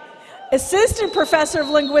Shadani. Assistant Professor of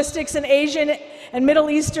Linguistics and Asian and Middle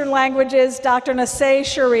Eastern languages, Dr. Naseh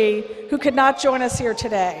Shari, who could not join us here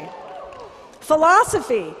today.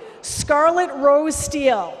 Philosophy, Scarlett Rose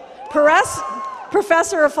Steele,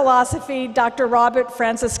 Professor of Philosophy, Dr. Robert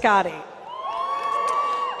Franciscati.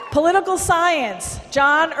 Political Science,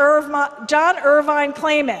 John Irvine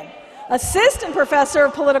Clayman. Assistant Professor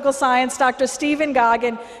of Political Science, Dr. Stephen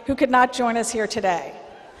Goggin, who could not join us here today.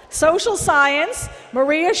 Social Science,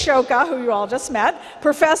 Maria Shoka, who you all just met.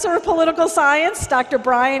 Professor of Political Science, Dr.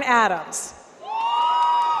 Brian Adams.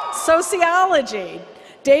 Sociology,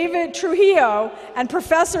 David Trujillo, and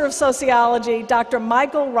Professor of Sociology, Dr.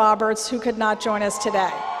 Michael Roberts, who could not join us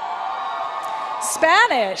today.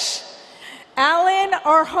 Spanish, Alan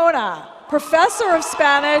Arjona, Professor of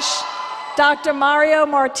Spanish, Dr. Mario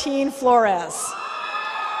Martin Flores.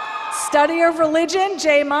 Study of Religion,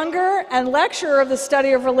 Jay Munger, and Lecturer of the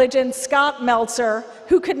Study of Religion, Scott Meltzer,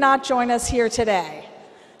 who could not join us here today.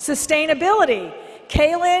 Sustainability,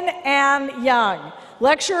 Kaylin Ann Young.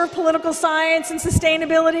 Lecturer of Political Science and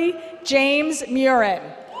Sustainability, James Murin.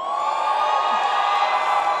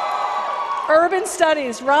 Urban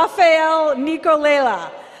Studies, Rafael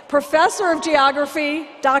Nicolela. Professor of Geography,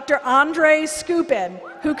 Dr. Andre Skupin,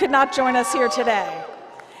 who could not join us here today.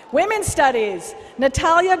 Women's Studies,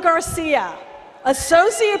 Natalia Garcia.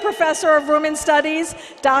 Associate Professor of Women's Studies,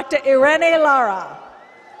 Dr. Irene Lara.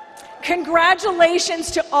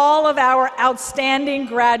 Congratulations to all of our outstanding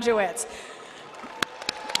graduates.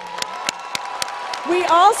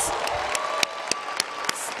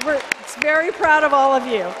 We're very proud of all of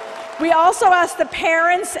you. We also ask the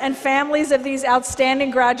parents and families of these outstanding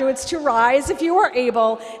graduates to rise, if you are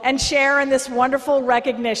able, and share in this wonderful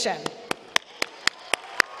recognition.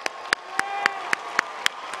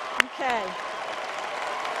 Okay.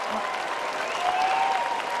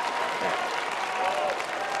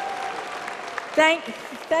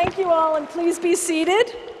 Thank you all, and please be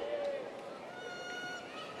seated.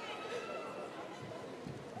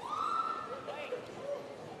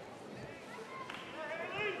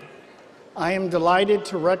 I am delighted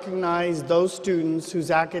to recognize those students whose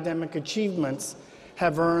academic achievements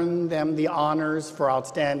have earned them the honors for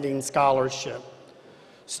outstanding scholarship.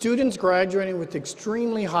 Students graduating with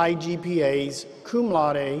extremely high GPAs, cum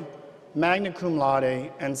laude, magna cum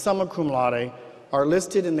laude, and summa cum laude are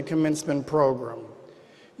listed in the commencement program.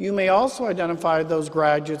 You may also identify those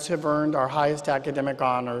graduates who have earned our highest academic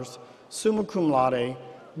honors, summa cum laude,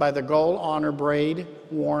 by the gold honor braid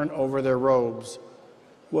worn over their robes.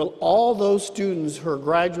 Will all those students who are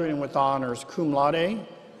graduating with honors cum laude,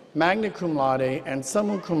 magna cum laude, and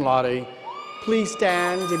summa cum laude please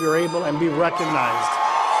stand if you're able and be recognized.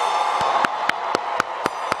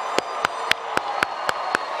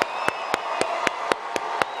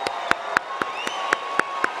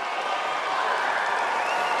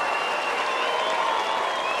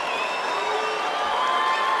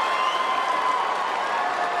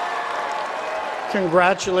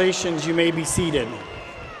 Congratulations, you may be seated.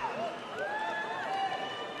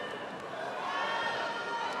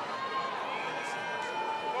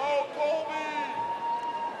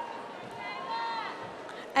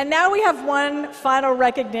 And now we have one final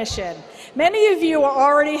recognition. Many of you are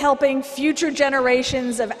already helping future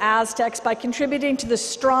generations of Aztecs by contributing to the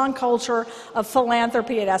strong culture of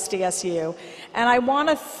philanthropy at SDSU. And I want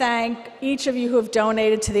to thank each of you who have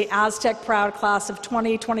donated to the Aztec Proud Class of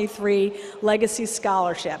 2023 Legacy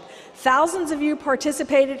Scholarship. Thousands of you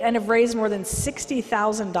participated and have raised more than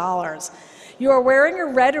 $60,000. You are wearing a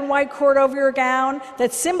red and white cord over your gown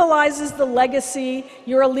that symbolizes the legacy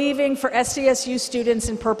you are leaving for SDSU students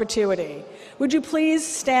in perpetuity. Would you please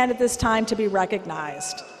stand at this time to be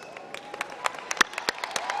recognized?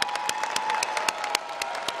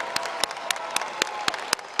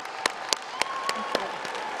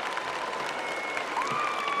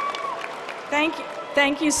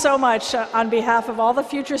 Thank you so much on behalf of all the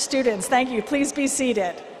future students. Thank you. Please be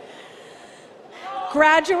seated.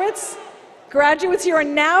 Graduates, you are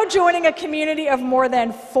now joining a community of more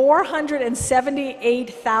than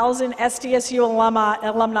 478,000 SDSU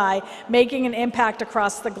alumni making an impact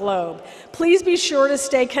across the globe. Please be sure to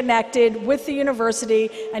stay connected with the university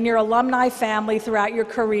and your alumni family throughout your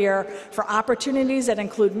career for opportunities that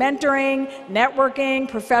include mentoring, networking,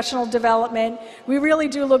 professional development. We really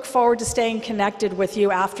do look forward to staying connected with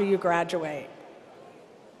you after you graduate.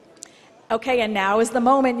 Okay, and now is the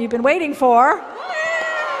moment you've been waiting for.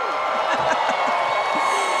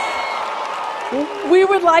 We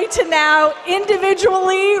would like to now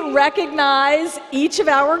individually recognize each of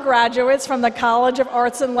our graduates from the College of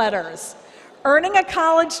Arts and Letters. Earning a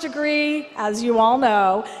college degree, as you all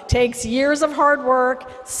know, takes years of hard work,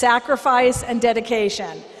 sacrifice, and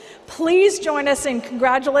dedication. Please join us in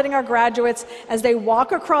congratulating our graduates as they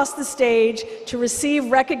walk across the stage to receive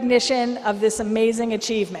recognition of this amazing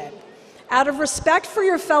achievement. Out of respect for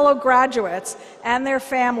your fellow graduates and their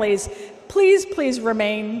families, please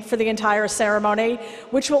remain for the entire ceremony,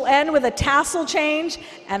 which will end with a tassel change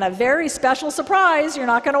and a very special surprise you're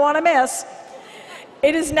not going to want to miss.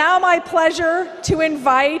 It is now my pleasure to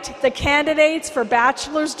invite the candidates for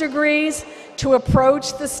bachelor's degrees to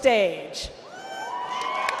approach the stage.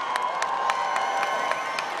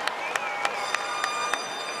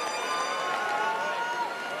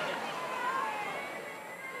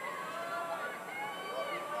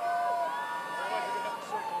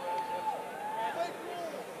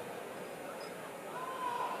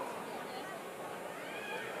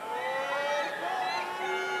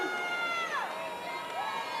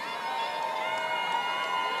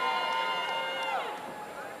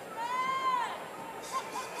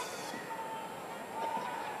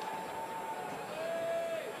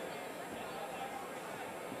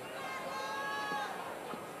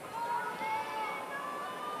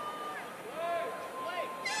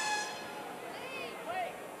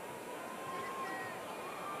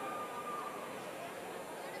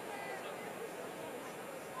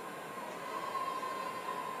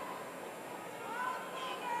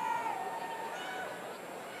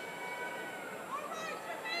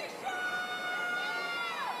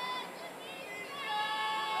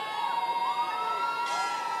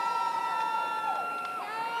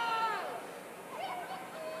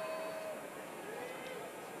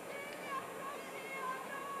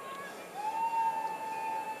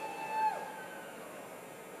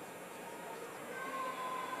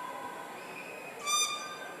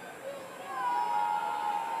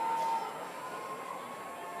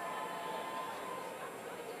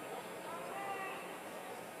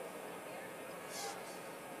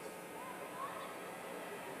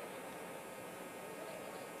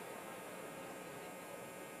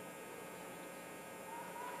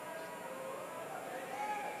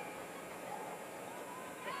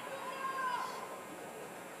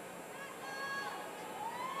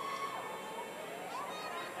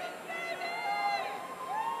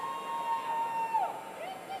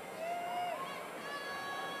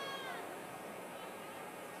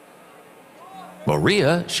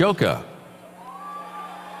 Maria Shoka.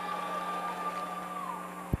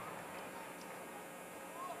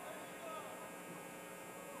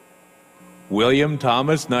 William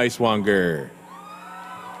Thomas Neiswanger.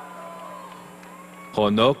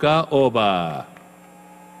 Honoka Oba.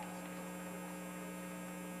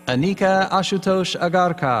 Anika Ashutosh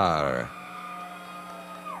Agarkar.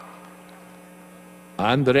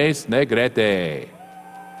 Andres Negrete.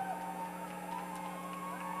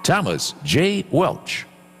 Thomas J. Welch.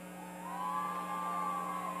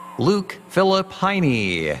 Luke Philip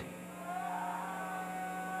Heine.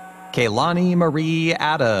 Kaylani Marie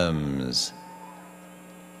Adams.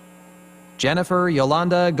 Jennifer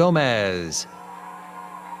Yolanda Gomez.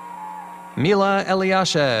 Mila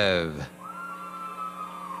Eliashev.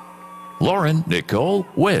 Lauren Nicole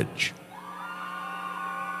Wedge.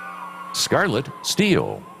 Scarlett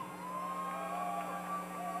Steele.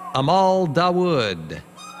 Amal Dawood.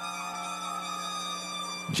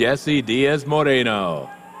 Jesse Diaz Moreno.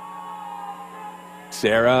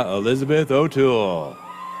 Sarah Elizabeth O'Toole.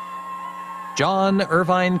 John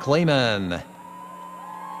Irvine Clayman.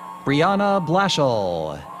 Brianna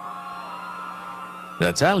Blashill.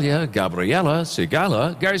 Natalia Gabriela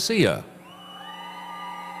Sigala Garcia.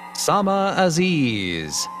 Sama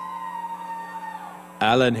Aziz.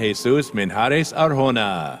 Alan Jesus Minhares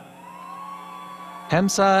Arjona.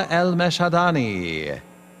 Hemsa El Meshadani.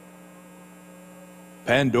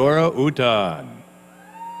 Pandora Utan.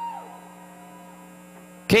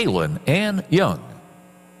 Kaylin Ann Young.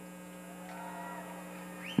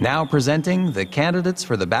 Now presenting the candidates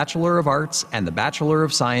for the Bachelor of Arts and the Bachelor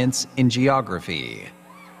of Science in Geography.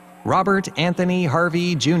 Robert Anthony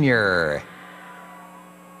Harvey Jr.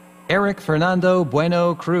 Eric Fernando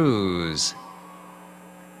Bueno Cruz.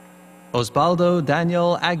 Osvaldo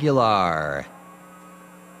Daniel Aguilar.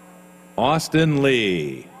 Austin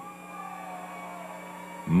Lee.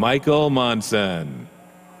 Michael Monson.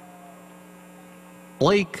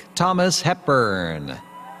 Blake Thomas Hepburn.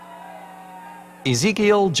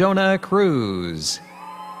 Ezekiel Jonah Cruz.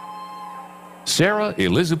 Sarah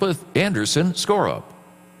Elizabeth Anderson Skorup.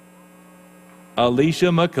 Alicia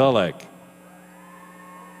McCulloch.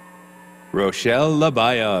 Rochelle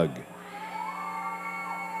Labayag.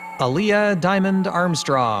 Aaliyah Diamond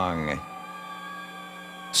Armstrong.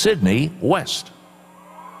 Sydney West.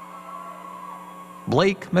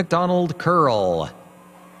 Blake McDonald Curl.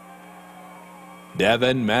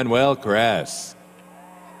 Devin Manuel Cress,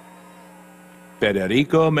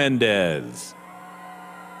 Federico Mendez,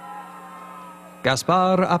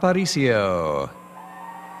 Gaspar Aparicio,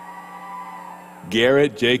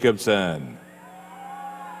 Garrett Jacobson,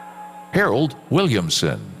 Harold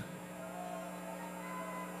Williamson,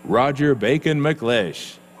 Roger Bacon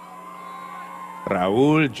McLeish,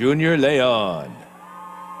 Raul Jr. Leon,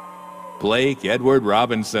 Blake Edward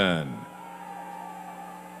Robinson,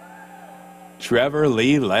 Trevor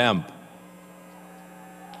Lee Lamp,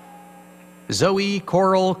 Zoe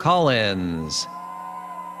Coral Collins,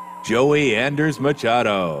 Joey Anders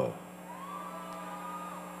Machado,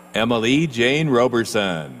 Emily Jane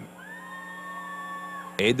Roberson,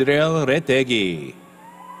 Adriel Retegui,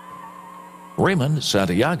 Raymond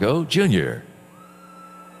Santiago Jr.,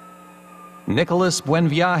 Nicholas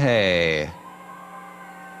Buenviaje.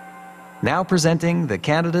 Now presenting the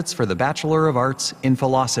candidates for the Bachelor of Arts in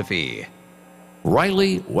Philosophy.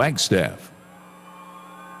 Riley Wagstaff,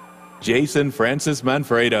 Jason Francis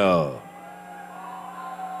Manfredo,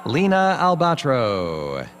 Lena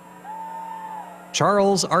Albatro,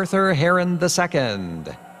 Charles Arthur Heron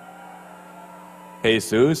II,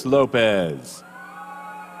 Jesus Lopez,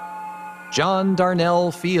 John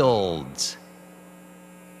Darnell Fields,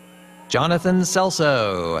 Jonathan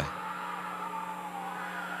Celso,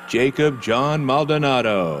 Jacob John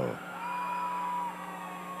Maldonado,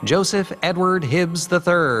 Joseph Edward Hibbs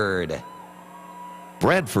III,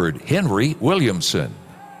 Bradford Henry Williamson,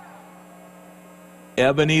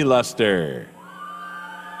 Ebony Luster,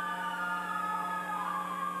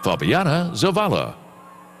 Fabiana Zavala,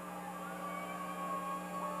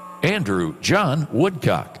 Andrew John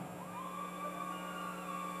Woodcock,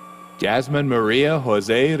 Jasmine Maria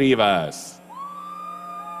Jose Rivas,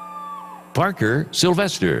 Parker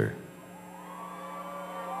Sylvester,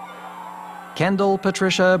 Kendall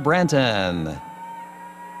Patricia Branton,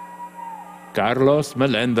 Carlos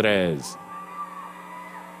Melendrez,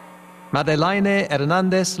 Madelaine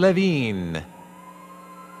Hernandez Levin,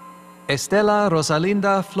 Estela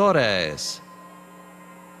Rosalinda Flores,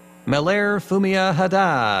 Melaire Fumia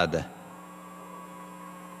Haddad,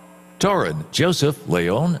 Torin Joseph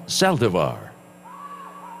Leon Saldivar,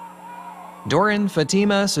 Doran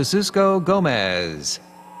Fatima Sususco Gomez,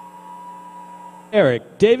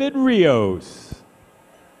 Eric David Rios,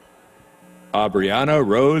 Aubriana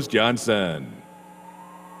Rose Johnson,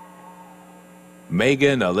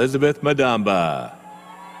 Megan Elizabeth Madamba,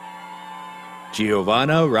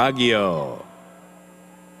 Giovanna Raggio,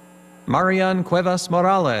 Marian Cuevas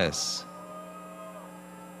Morales.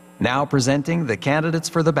 Now presenting the candidates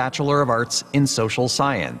for the Bachelor of Arts in Social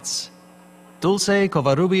Science. Dulce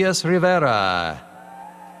Covarrubias Rivera,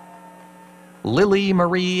 Lily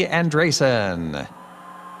Marie Andresen,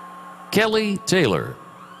 Kelly Taylor,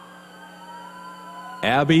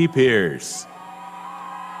 Abby Pierce,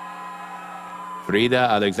 Frida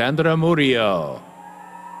Alexandra Murillo,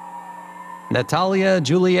 Natalia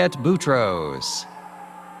Juliet Boutros,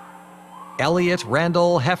 Elliot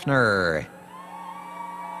Randall Hefner,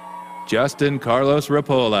 Justin Carlos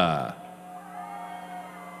Rapola,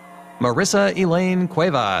 Marissa Elaine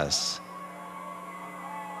Cuevas,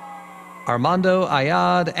 Armando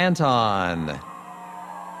Ayad Anton,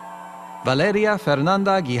 Valeria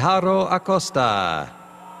Fernanda Guijarro Acosta,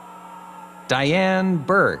 Diane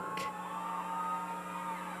Burke,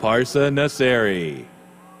 Parsa Nasseri,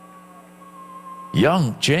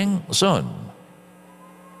 Young Cheng Sun,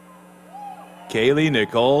 Kaylee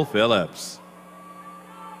Nicole Phillips,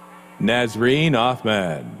 Nazreen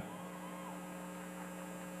Othman,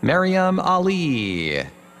 Mariam Ali,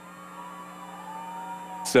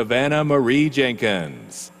 Savannah Marie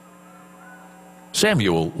Jenkins,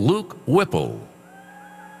 Samuel Luke Whipple.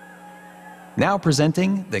 Now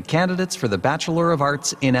presenting the candidates for the Bachelor of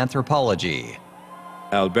Arts in Anthropology.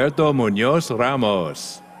 Alberto Munoz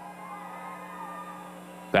Ramos,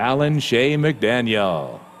 Fallon Shea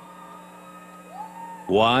McDaniel,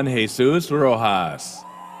 Juan Jesus Rojas,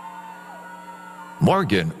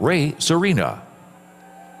 Morgan Ray Serena,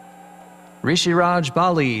 Rishiraj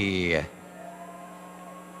Bali,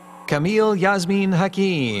 Camille Yasmin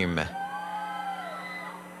Hakim,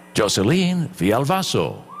 Jocelyn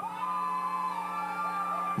Fialvaso,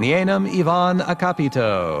 Nienam Ivan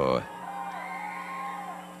Acapito,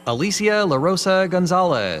 Alicia La Rosa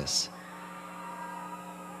Gonzalez,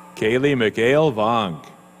 Kaylee McHale Vonk,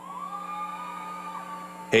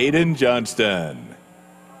 Hayden Johnston,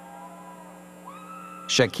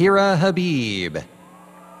 Shakira Habib,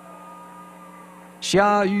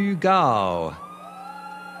 Xia Yu Gao,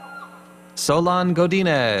 Solan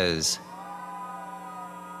Godinez,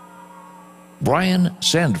 Brian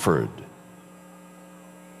Sandford,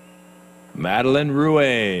 Madeline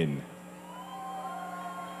Ruane,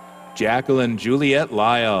 Jacqueline Juliet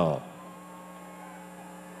Lyle,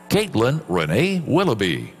 Caitlin Renee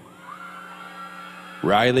Willoughby,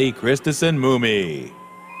 Riley Christensen Moomey,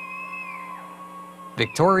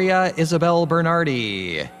 Victoria Isabel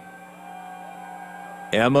Bernardi,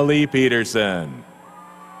 Emily Peterson,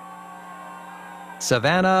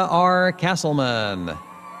 Savannah R. Castleman,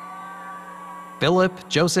 Philip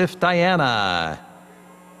Joseph Diana,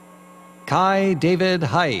 Kai David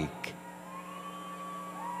Hike,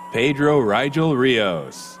 Pedro Rigel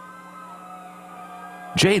Rios,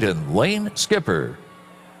 Jaden Lane Skipper,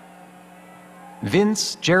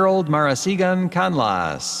 Vince Gerald Marasigan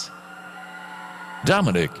Canlas,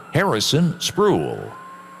 Dominic Harrison Spruill,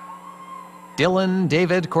 Dylan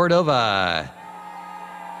David Cordova,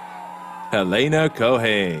 Helena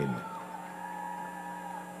Cohane,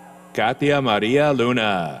 Katia Maria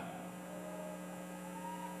Luna,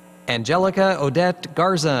 Angelica Odette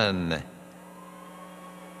Garzon,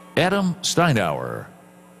 Adam Steinauer,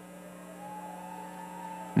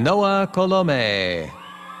 Noah Colome,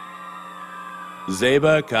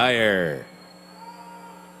 Zeba Kyer,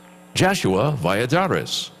 Joshua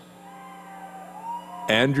Valladares,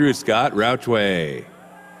 Andrew Scott Rouchway,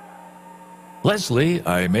 Leslie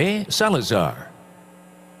Aime Salazar,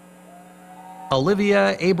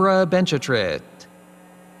 Olivia Abra Benchatrit,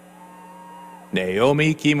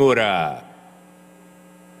 Naomi Kimura,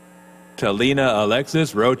 Talina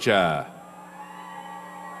Alexis Rocha,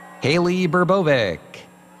 Haley Burbovic,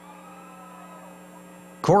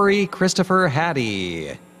 Corey Christopher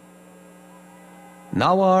Hattie,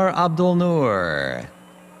 Nawar Abdul Noor,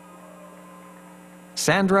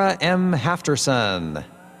 Sandra M. Hafterson,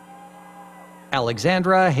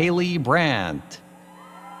 Alexandra Haley Brandt,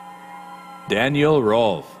 Daniel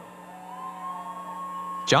Rolfe,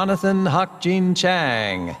 Jonathan Hakjin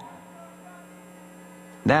Chang.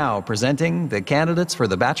 Now presenting the candidates for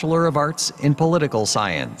the Bachelor of Arts in Political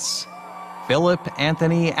Science. Philip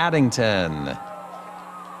Anthony Addington,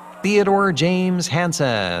 Theodore James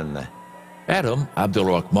Hansen, Adam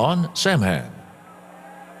Abdulrahman Samhan,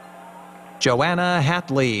 Joanna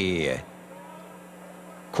Hatley,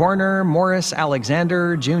 Corner Morris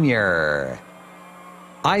Alexander Jr.,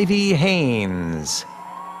 Ivy Haynes,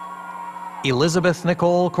 Elizabeth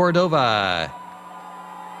Nicole Cordova,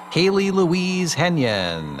 Haley Louise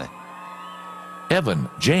Henyon, Evan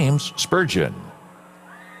James Spurgeon,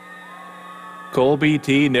 Colby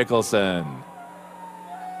T. Nicholson,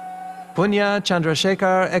 Punya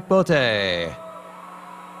Chandrasekhar Ekbote,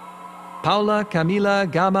 Paula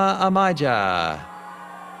Camila Gama Amaja,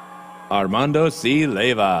 Armando C.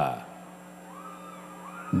 Leyva,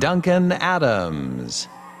 Duncan Adams,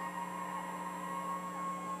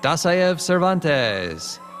 Dasayev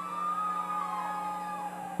Cervantes,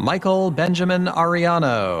 Michael Benjamin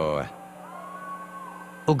Ariano,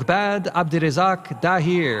 Ugbad Abdirizak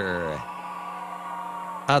Dahir,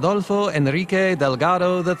 Adolfo Enrique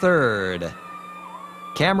Delgado III,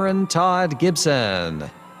 Cameron Todd Gibson,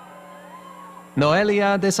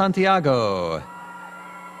 Noelia de Santiago,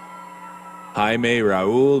 Jaime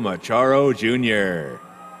Raul Macharo Jr.,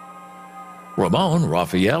 Ramon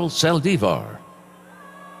Rafael Saldivar,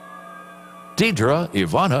 Deidre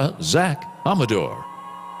Ivana Zach Amador,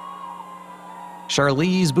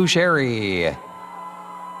 Charlize Boucheri,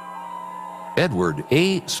 Edward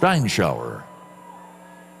A. Steinschauer,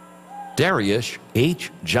 Darius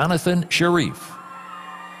H. Jonathan Sharif,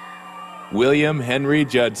 William Henry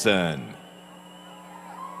Judson,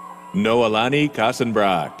 Noelani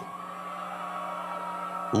Kassenbrock,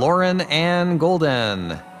 Lauren Ann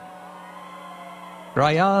Golden,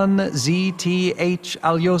 Ryan Z.T.H.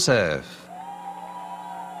 Al-Yosef,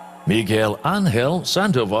 Miguel Angel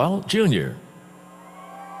Sandoval Jr.,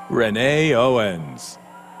 Renee Owens,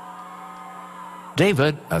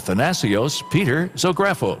 David Athanasios Peter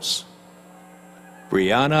Zografos,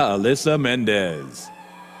 Brianna Alyssa Mendez,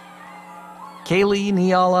 Kaylee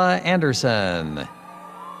Niala Anderson,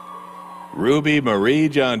 Ruby Marie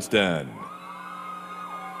Johnston,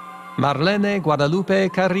 Marlene Guadalupe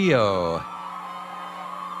Carrillo,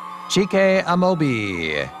 Chike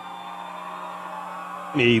Amobi,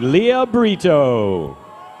 Elia Brito,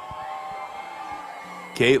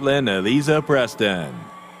 Caitlin Eliza Preston,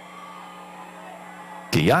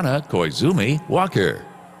 Kiana Koizumi Walker,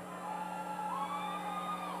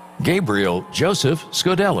 Gabriel Joseph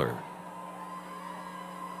Scodeller,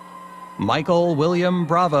 Michael William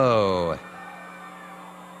Bravo,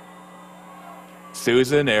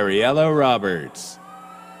 Susan Ariella Roberts,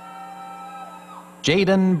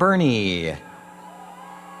 Jaden Burney,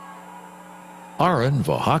 Aaron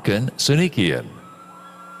Vahakan Sunikian,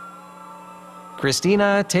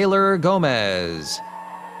 Christina Taylor Gomez.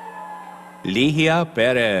 Ligia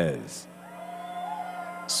Perez.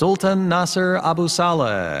 Sultan Nasser Abu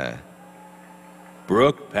Saleh.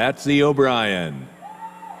 Brooke Patsy O'Brien.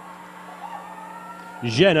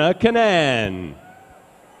 Jenna Canan.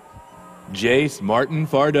 Jace Martin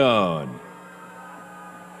Fardone.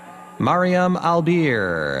 Mariam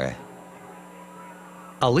Albir.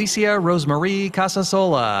 Alicia Rosemarie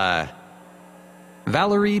Casasola.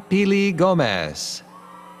 Valerie Pili Gomez.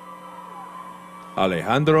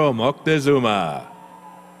 Alejandro Moctezuma.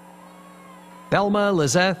 Thelma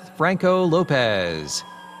Lizeth Franco Lopez.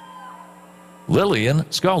 Lillian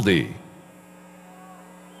Scaldi.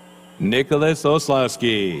 Nicholas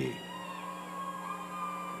Oslowski.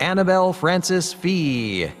 Annabelle Francis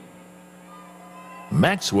Fee.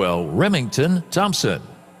 Maxwell Remington Thompson.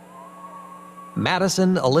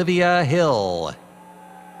 Madison Olivia Hill.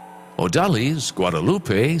 Odalis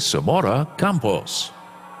Guadalupe Zamora Campos.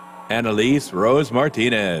 Annalise Rose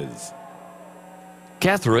Martinez.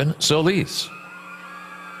 Catherine Solis.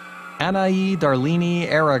 Anaí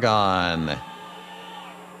Darlene Aragon.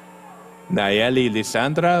 Nayeli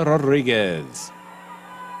Lisandra Rodriguez.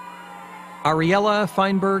 Ariella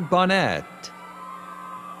Feinberg Bonnet.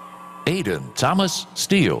 Aidan Thomas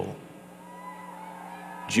Steele.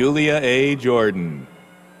 Julia A. Jordan.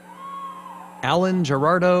 Alan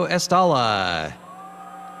Gerardo Estala.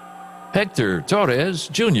 Hector Torres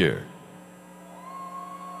Jr.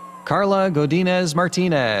 Carla Godinez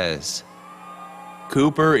Martinez.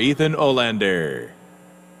 Cooper Ethan Olander.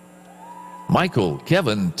 Michael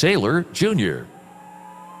Kevin Taylor Jr.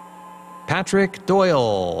 Patrick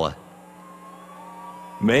Doyle.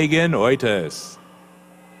 Megan Oitis.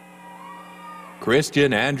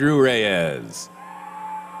 Christian Andrew Reyes.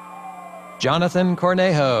 Jonathan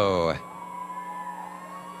Cornejo.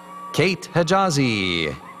 Kate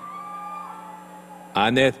Hajazi.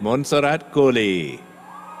 Aneth Montserrat Cooley.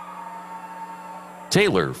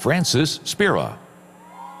 Taylor Francis Spira.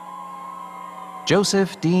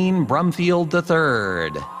 Joseph Dean Brumfield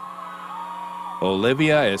III.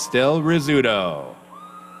 Olivia Estelle Rizzuto.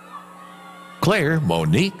 Claire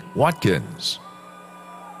Monique Watkins.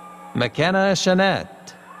 McKenna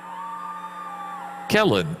Chanette.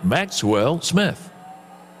 Kellen Maxwell Smith.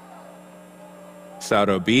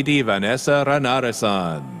 Sarobidi Vanessa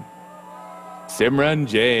Ranarasan. Simran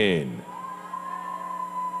Jain.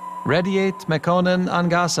 Rediate Mekonnen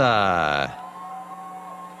Angasa.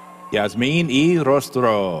 Yasmin E.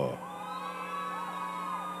 Rostro.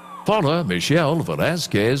 Paula Michelle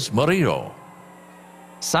Velazquez Murillo.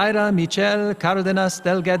 Saira Michelle Cardenas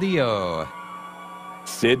Delgadillo.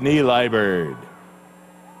 Sydney Liebert.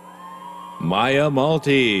 Maya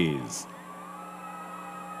Maltese.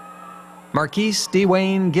 Marquise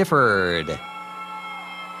Dwayne Gifford.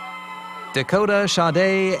 Dakota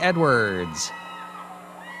Sade Edwards.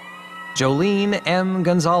 Jolene M.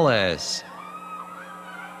 Gonzalez.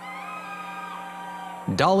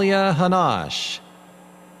 Dahlia Hanash.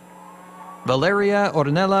 Valeria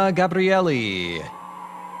Ornella Gabrielli.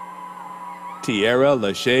 Tierra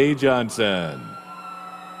Lachey Johnson.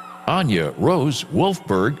 Anya Rose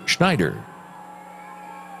Wolfberg Schneider.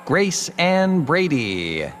 Grace Ann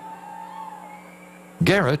Brady.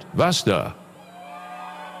 Garrett Vasta.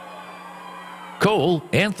 Cole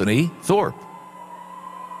Anthony Thorpe.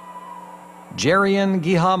 Jerian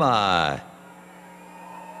Gihama.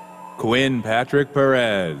 Quinn Patrick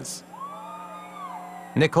Perez.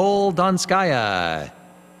 Nicole Donskaya.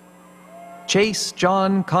 Chase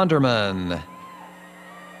John Conderman.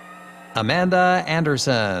 Amanda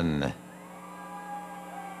Anderson.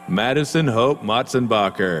 Madison Hope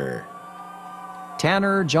Motzenbacher.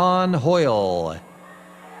 Tanner John Hoyle.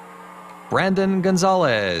 Brandon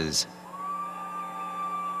Gonzalez.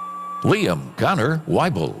 Liam Connor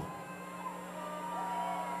Weibel.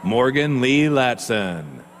 Morgan Lee Latson.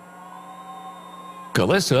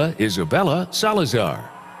 Calissa Isabella Salazar.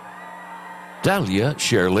 Dalia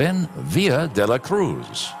Sherlyn Villa de la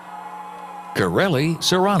Cruz. Corelli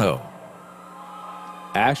Serrano.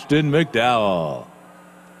 Ashton McDowell.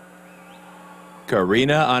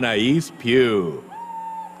 Karina Anais Pugh.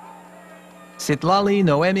 Citlali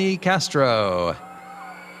Noemi Castro.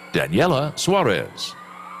 Daniela Suarez.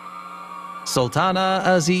 Sultana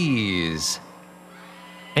Aziz.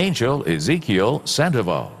 Angel Ezekiel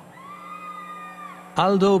Sandoval.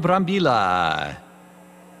 Aldo Brambila.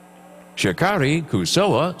 Shakari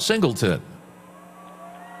Kusoa Singleton.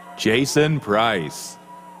 Jason Price.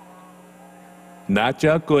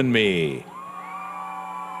 Natcha Kunmi.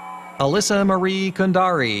 Alyssa Marie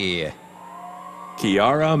Kundari.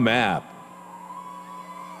 Kiara Mapp.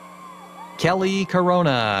 Kelly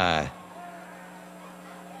Corona.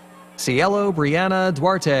 Cielo Brianna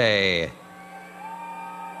Duarte.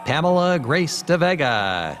 Pamela Grace De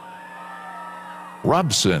Vega.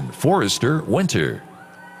 Robson Forrester Winter.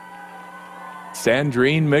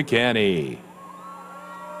 Sandrine McKinney.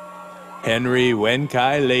 Henry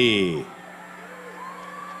Wenkai Lee.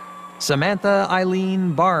 Samantha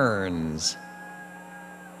Eileen Barnes.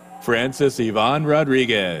 Francis Yvonne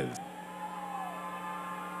Rodriguez.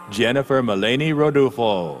 Jennifer Maleni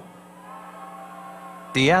Rodulfo.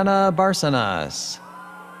 Diana Barcenas.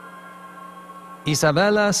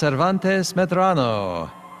 Isabella Cervantes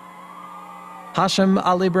Medrano. Hashim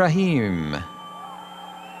Al Ibrahim.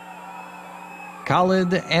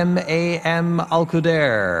 Khalid M.A.M.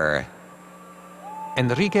 Al-Qudair.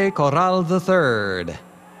 Enrique Corral III.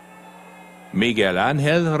 Miguel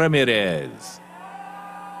Angel Ramirez.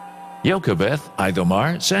 Yokabeth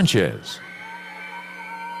Idomar Sanchez.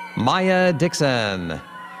 Maya Dixon.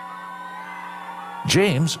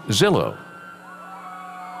 James Zillow.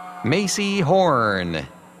 Macy Horn.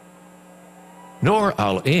 Noor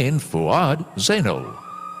Al-Ain Fuad Zainul.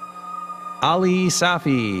 Ali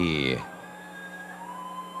Safi.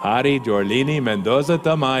 Hari Jorlini Mendoza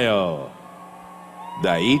Tamayo.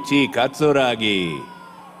 Daichi Katsuragi.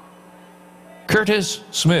 Curtis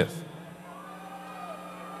Smith.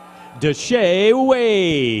 Deshae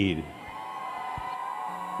Wade.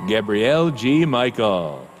 Gabrielle G.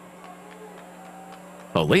 Michael.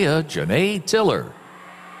 Aaliyah Janae Tiller.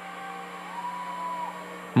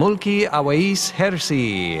 Mulki Awais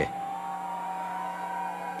Hersi.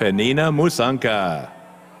 Penina Musanka.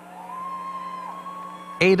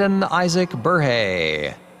 Aidan Isaac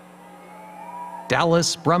Burhay.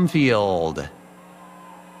 Dallas Brumfield.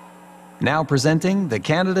 Now presenting the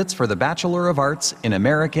candidates for the Bachelor of Arts in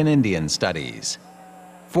American Indian Studies.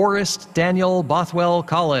 Forrest Daniel Bothwell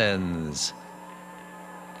Collins.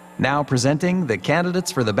 Now presenting the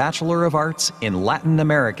candidates for the Bachelor of Arts in Latin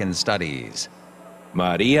American Studies.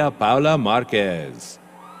 Maria Paula Marquez.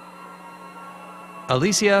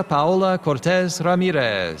 Alicia Paola Cortez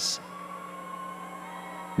Ramirez.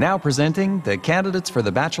 Now presenting the candidates for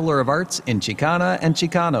the Bachelor of Arts in Chicana and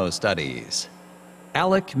Chicano Studies.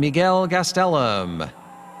 Alec Miguel Gastelum.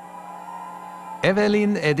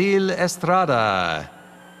 Evelyn Edil Estrada.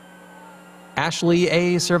 Ashley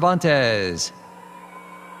A. Cervantes.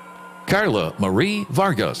 Carla Marie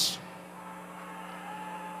Vargas.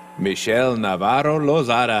 Michelle Navarro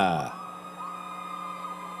Lozada.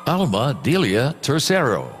 Alma Delia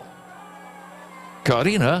Tercero.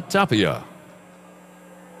 Karina Tapia.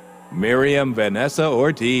 Miriam Vanessa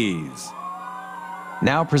Ortiz.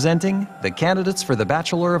 Now presenting the candidates for the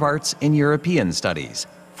Bachelor of Arts in European Studies,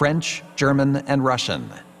 French, German, and Russian.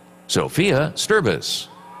 Sophia Sturbis.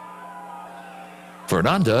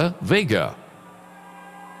 Fernanda Vega.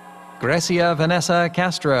 Grecia Vanessa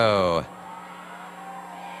Castro.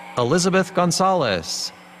 Elizabeth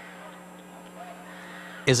Gonzalez.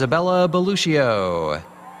 Isabella Beluccio.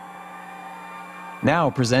 Now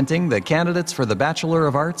presenting the candidates for the Bachelor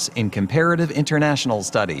of Arts in Comparative International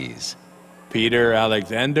Studies. Peter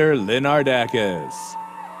Alexander Linardakis.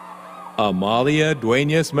 Amalia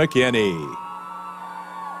Duenas McKinney.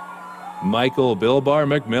 Michael Bilbar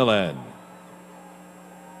McMillan.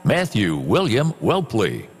 Matthew William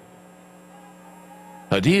Welpley.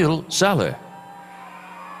 Adil Saleh.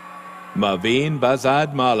 Maveen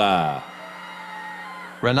Bazad Mala.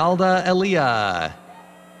 Ronalda Elia.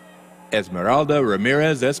 Esmeralda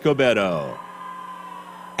Ramirez Escobedo.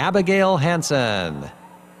 Abigail Hansen.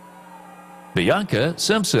 Bianca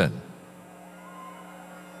Simpson.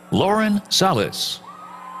 Lauren Salas.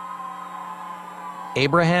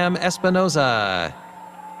 Abraham Espinoza.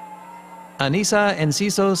 Anisa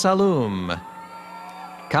Enciso Salum.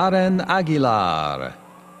 Karen Aguilar.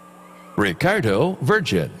 Ricardo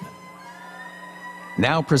Virgin.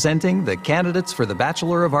 Now presenting the candidates for the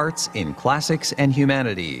Bachelor of Arts in Classics and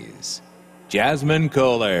Humanities. Jasmine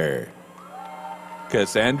Kohler.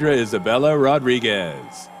 Cassandra Isabella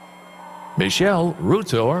Rodriguez. Michelle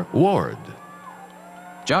Rutor Ward.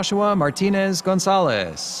 Joshua Martinez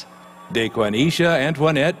Gonzalez. Dequanisha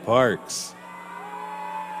Antoinette Parks.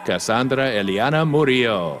 Cassandra Eliana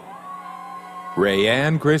Murillo.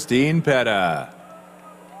 Rayanne Christine Petta.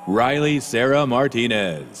 Riley Sarah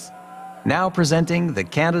Martinez. Now presenting the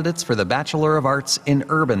candidates for the Bachelor of Arts in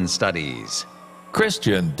Urban Studies.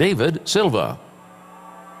 Christian David Silva.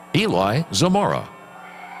 Eli Zamora.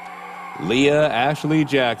 Leah Ashley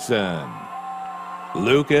Jackson.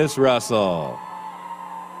 Lucas Russell.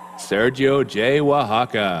 Sergio J.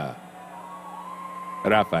 Oaxaca.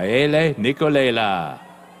 Rafaele Nicolela.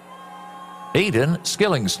 Aiden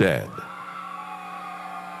Skillingstead.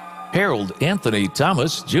 Harold Anthony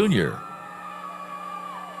Thomas, Jr.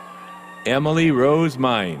 Emily Rose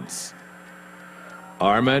Mines.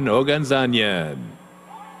 Arman Oganzanyan.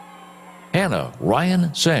 Hannah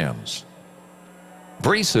Ryan Sams.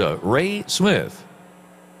 Brisa Ray Smith.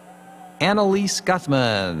 Annalise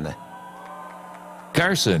Guthman.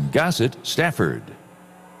 Carson Gossett Stafford.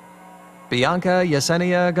 Bianca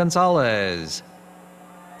Yesenia Gonzalez.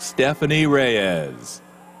 Stephanie Reyes.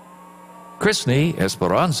 Kristny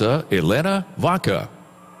Esperanza Elena Vaca.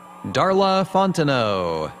 Darla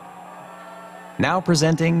Fontenot. Now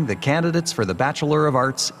presenting the candidates for the Bachelor of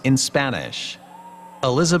Arts in Spanish.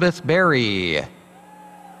 Elizabeth Berry.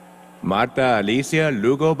 Marta Alicia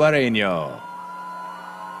Lugo Barreño.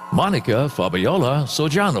 Monica Fabiola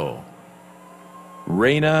Sojano.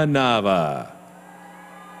 Reina Nava.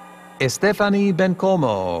 Estefany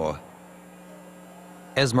Bencomo.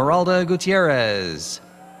 Esmeralda Gutierrez.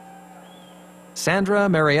 Sandra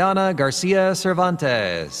Mariana Garcia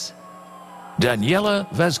Cervantes.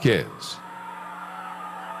 Daniela Vasquez.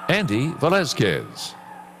 Andy Velazquez.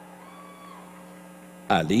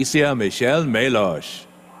 Alicia Michelle Melos.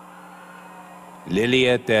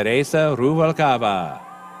 Lilia Teresa Rubalcaba.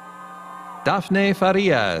 Daphne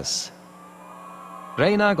Farias.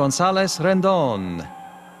 Reina González Rendón.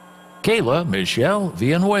 Kayla Michelle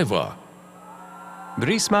Villanueva.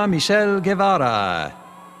 Brisma Michelle Guevara.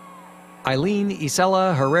 Eileen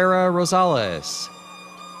Isela Herrera Rosales.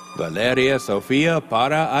 Valeria Sofia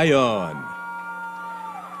Para Ayon.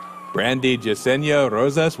 Brandy Jasenia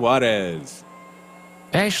Rosa Suarez.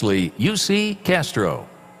 Ashley UC Castro.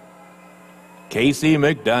 Casey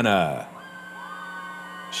McDonough.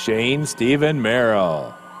 Shane Stephen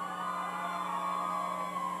Merrill.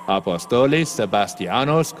 Apostolis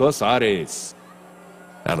Sebastianos Cosares.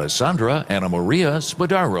 Alessandra Ana Maria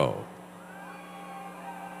Spadaro.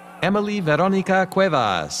 Emily Veronica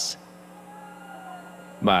Cuevas.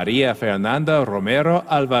 Maria Fernanda Romero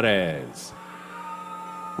Alvarez.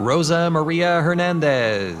 Rosa Maria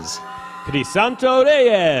Hernandez. Crisanto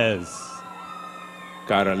Reyes.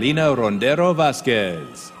 Carolina Rondero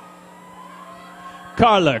Vasquez.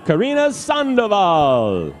 Carla Karina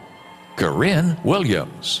Sandoval. Corinne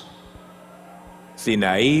Williams.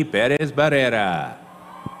 Sinaí Perez Barrera.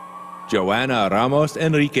 Joanna Ramos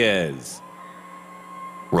Enriquez.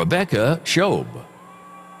 Rebecca Shob.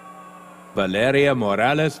 Valeria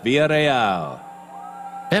Morales Villarreal.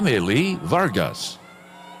 Emily Vargas.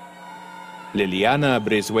 Liliana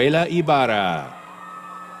Brizuela Ibarra.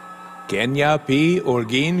 Kenya P.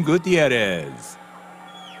 Urguin Gutierrez.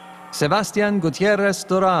 Sebastian Gutierrez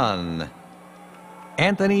Duran.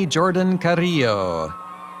 Anthony Jordan Carrillo.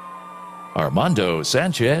 Armando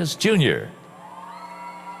Sanchez, Jr.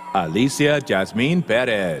 Alicia Jasmine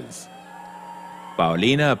Perez.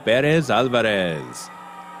 Paulina Perez Alvarez.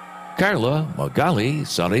 Carla Magali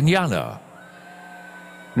Sariñana.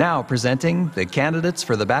 Now presenting the candidates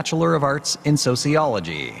for the Bachelor of Arts in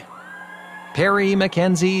Sociology. Perry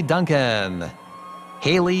Mackenzie Duncan.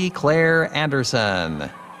 Haley Claire Anderson.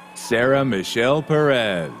 Sarah Michelle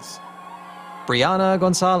Perez. Brianna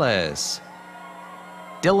Gonzalez.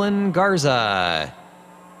 Dylan Garza.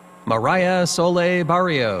 Mariah Sole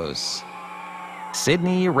Barrios.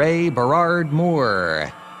 Sydney Ray Berard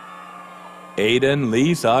Moore. Aidan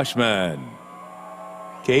Lee Soshman.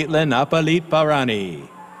 Caitlin Apalit Parani.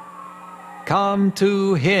 Kam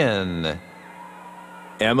Tu Hin.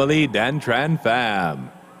 Emily Dantran Pham.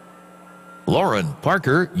 Lauren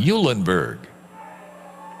Parker Eulenberg.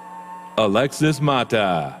 Alexis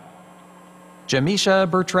Mata. Jamisha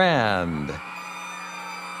Bertrand.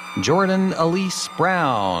 Jordan Elise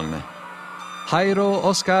Brown. Jairo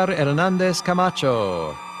Oscar Hernandez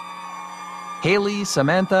Camacho. Haley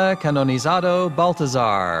Samantha Canonizado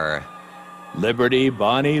Baltazar. Liberty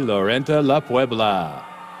Bonnie Lorenta La Puebla.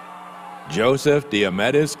 Joseph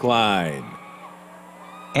Diomedes Klein.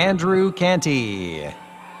 Andrew Canty.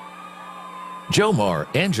 Jomar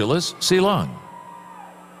Angeles Silong.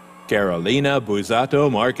 Carolina Buzato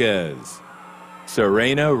Marquez.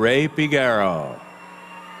 Serena Ray Piguero.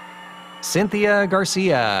 Cynthia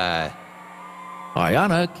Garcia.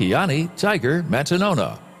 Ayana Kiani Tiger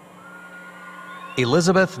Matanona.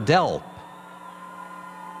 Elizabeth Delp.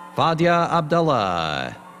 Fadia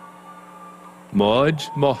Abdullah. Moj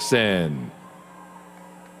Mohsen.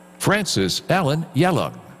 Francis Allen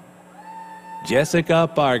Yalung. Jessica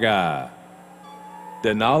Parga.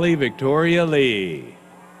 Denali Victoria Lee.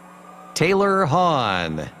 Taylor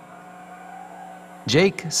Hahn.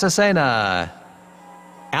 Jake Sasena.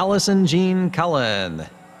 Allison Jean Cullen.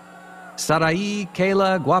 Sarai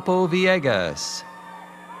Kayla Guapo Villegas.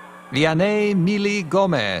 Vianney Mili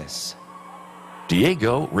Gomez.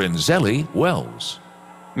 Diego Rinzelli Wells.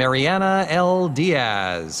 Mariana L.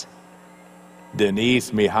 Diaz.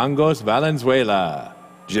 Denise Mijangos Valenzuela.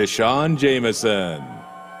 Jashawn Jameson.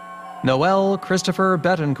 Noel Christopher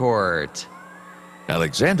Betancourt.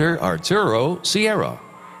 Alexander Arturo Sierra.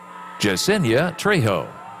 Jasenia Trejo.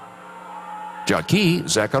 Jackie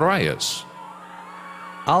Zacharias.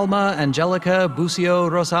 Alma Angelica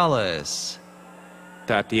Bucio Rosales.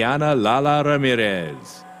 Tatiana Lala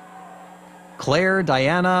Ramirez. Claire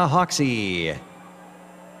Diana Hoxie.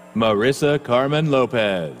 Marissa Carmen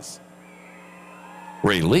Lopez.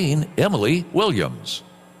 Raylene Emily Williams.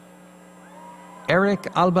 Eric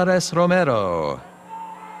Alvarez Romero.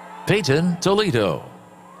 Peyton Toledo.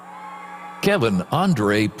 Kevin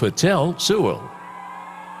Andre Patel Sewell.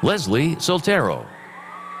 Leslie Soltero.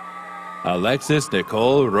 Alexis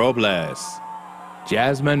Nicole Robles.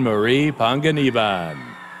 Jasmine Marie Panganiban.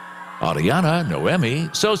 Ariana Noemi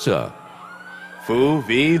Sosa. Fu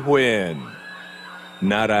Vi Huyen.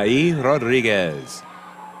 Narai Rodriguez.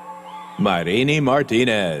 Marini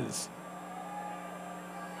Martinez.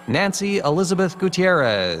 Nancy Elizabeth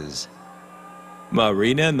Gutierrez.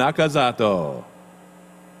 Marina Nakazato.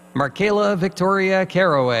 Markela Victoria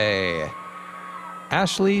Caraway.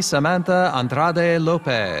 Ashley Samantha Andrade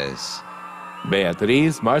Lopez.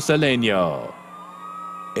 Beatriz Marceleno.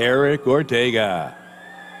 Eric Ortega.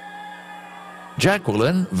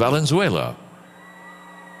 Jacqueline Valenzuela.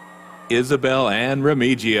 Isabel Ann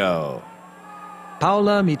Remigio.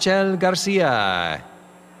 Paula Michelle Garcia.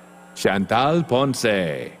 Chantal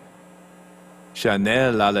Ponce.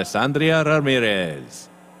 Chanel Alessandria Ramirez.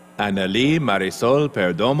 Annalie Marisol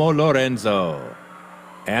Perdomo Lorenzo.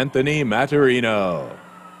 Anthony Maturino.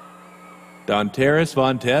 Donteris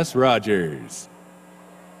Vontes Rogers.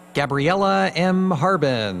 Gabriella M.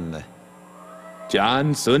 Harbin.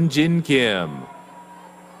 John Sunjin Kim.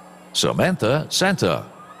 Samantha Santa.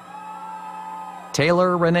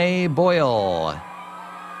 Taylor Renee Boyle.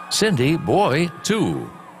 Cindy Boy 2.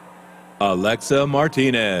 Alexa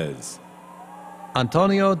Martinez.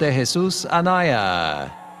 Antonio de Jesus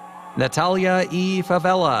Anaya. Natalia E.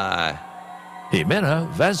 Favela. Jimena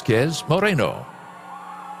Vasquez Moreno.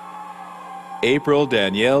 April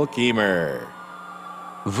Danielle Kiemer.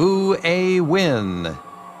 Vu A. Win.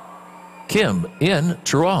 Kim In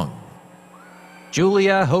Truong.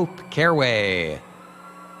 Julia Hope Careway.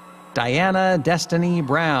 Diana Destiny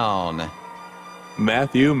Brown.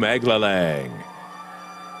 Matthew Maglalang.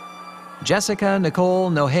 Jessica Nicole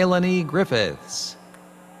Nohelany Griffiths.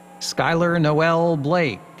 Skylar Noel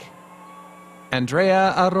Blake.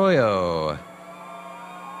 Andrea Arroyo.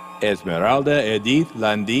 Esmeralda Edith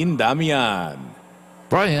Landin Damian.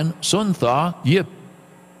 Brian Suntha Yip.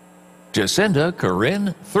 Jacinda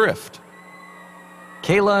Corinne Thrift.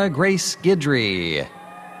 Kayla Grace Gidry.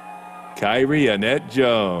 Kyrie Annette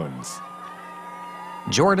Jones.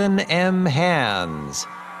 Jordan M. Hands.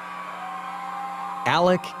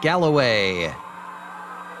 Alec Galloway.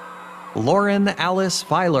 Lauren Alice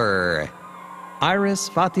Filer. Iris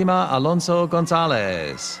Fatima Alonso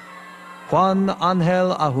Gonzalez. Juan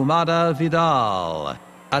Angel Ahumada Vidal.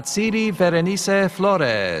 Atsiri Berenice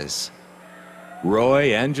Flores.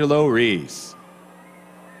 Roy Angelo Reese.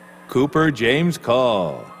 Cooper James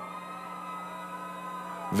Call.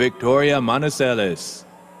 Victoria Monacelis.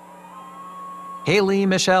 Haley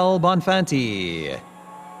Michelle Bonfanti.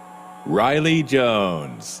 Riley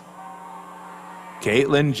Jones.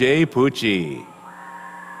 Caitlin J. Pucci.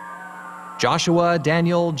 Joshua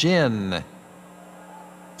Daniel Jin.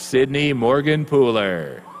 Sydney Morgan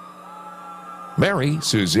Pooler. Mary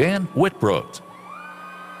Suzanne Whitbrook.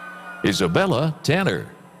 Isabella Tanner.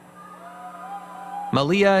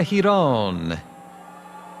 Malia Hiron.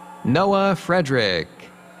 Noah Frederick.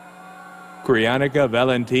 Krianika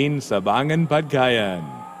Valentin Sabangan Padkayan.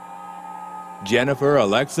 Jennifer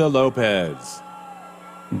Alexa Lopez.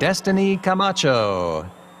 Destiny Camacho.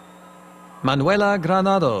 Manuela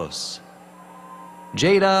Granados.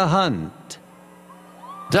 Jada Hunt.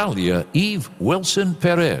 Dahlia Eve Wilson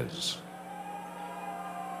Perez.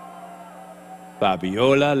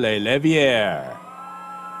 Fabiola Leleviere.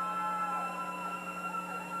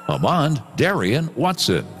 Amand Darian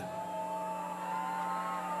Watson.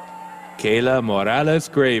 Kayla Morales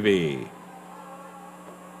Gravy.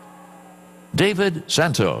 David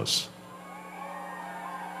Santos.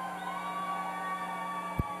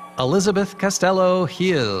 Elizabeth Costello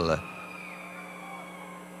Hill.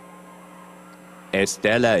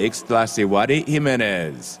 Estela Ixtlasiwari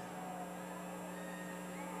Jimenez.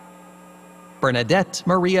 Bernadette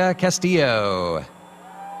Maria Castillo.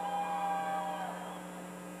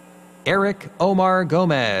 Eric Omar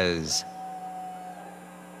Gomez.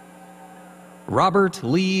 Robert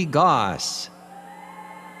Lee Goss.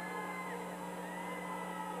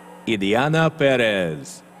 Idiana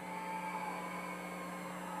Perez.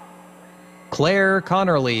 Claire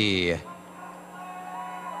Connerly.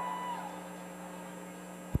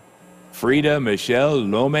 Frida Michelle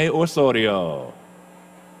Lome Osorio.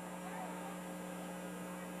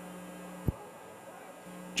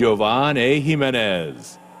 Jovan A.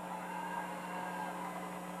 Jimenez.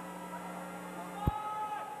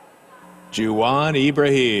 Juwan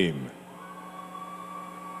Ibrahim.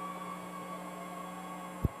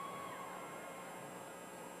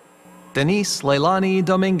 Denise Leilani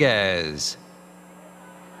Dominguez.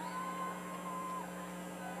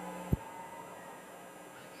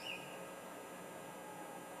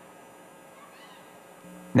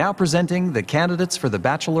 Now presenting the candidates for the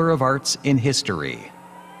Bachelor of Arts in History.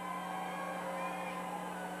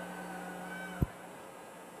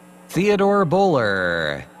 Theodore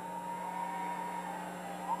Bowler.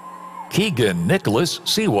 Keegan Nicholas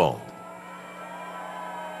Seawald.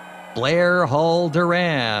 Blair Hall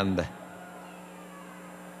Durand.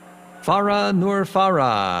 Farah Nur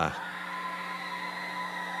Farah.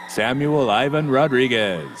 Samuel Ivan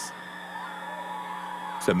Rodriguez.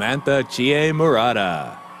 Samantha Chie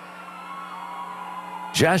Murata.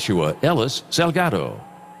 Joshua Ellis Salgado.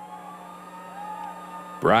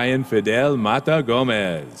 Brian Fidel Mata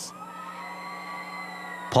Gomez.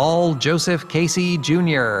 Paul Joseph Casey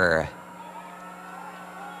Jr.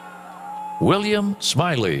 William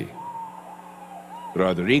Smiley.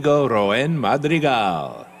 Rodrigo Roen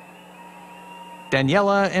Madrigal.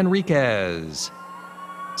 Daniela Enriquez.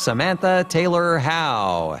 Samantha Taylor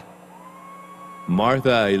Howe.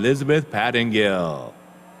 Martha Elizabeth Pattingill.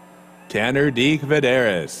 Tanner D.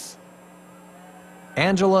 Kvaderis.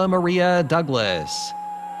 Angela Maria Douglas.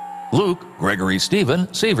 Luke Gregory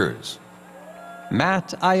Stephen Severs.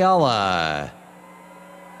 Matt Ayala.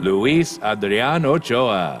 Luis Adrian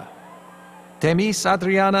Ochoa. Temis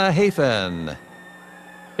Adriana Hafen.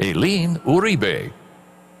 Aileen Uribe.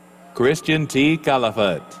 Christian T.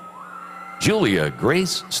 Calafat. Julia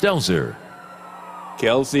Grace Stelzer.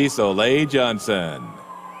 Kelsey Soleil Johnson.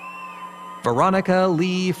 Veronica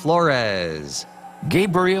Lee Flores.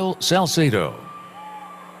 Gabriel Salcedo.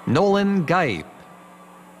 Nolan Gipe.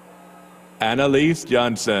 Annalise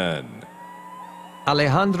Johnson.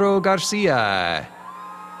 Alejandro Garcia.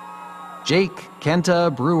 Jake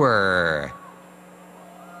Kenta Brewer.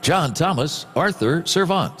 John Thomas Arthur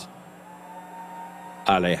Servant.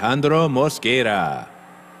 Alejandro Mosquera.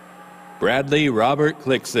 Bradley Robert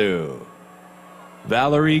Clixu.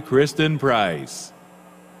 Valerie Kristen Price.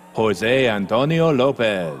 Jose Antonio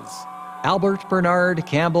Lopez. Albert Bernard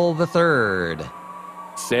Campbell III.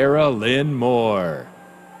 Sarah Lynn Moore.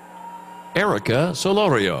 Erica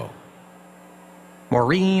Solorio.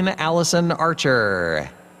 Maureen Allison Archer.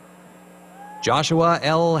 Joshua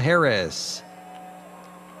L. Harris.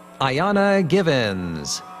 Ayana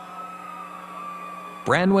Givens.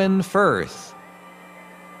 Branwyn Firth.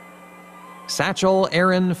 Satchel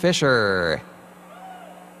Aaron Fisher.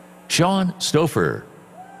 Sean Stouffer.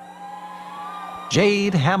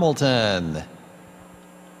 Jade Hamilton.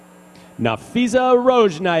 Nafiza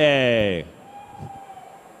Rojnaye.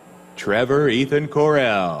 Trevor Ethan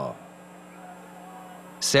Correll.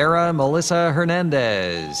 Sarah Melissa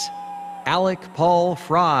Hernandez. Alec Paul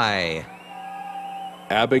Fry.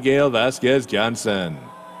 Abigail Vasquez Johnson.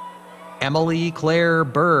 Emily Claire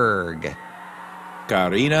Berg.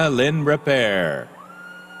 Karina Lynn Repair.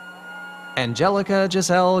 Angelica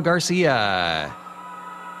Giselle Garcia.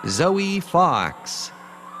 Zoe Fox.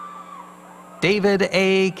 David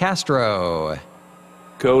A. Castro.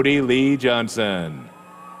 Cody Lee Johnson.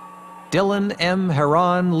 Dylan M.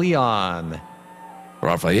 Heron Leon.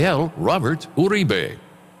 Rafael Robert Uribe.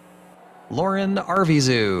 Lauren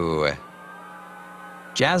Arvizu.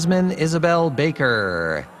 Jasmine Isabel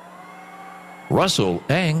Baker. Russell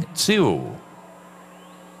Ang Tsiu.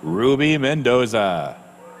 Ruby Mendoza.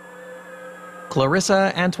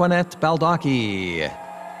 Clarissa Antoinette Baldacchi.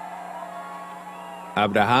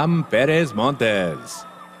 Abraham Perez Montes.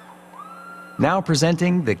 Now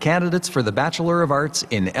presenting the candidates for the Bachelor of Arts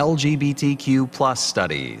in LGBTQ+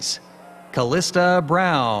 Studies. Callista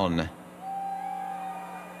Brown.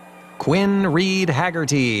 Quinn Reed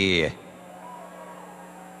Haggerty.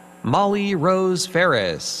 Molly Rose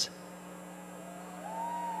Ferris.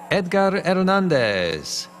 Edgar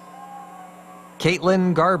Hernandez.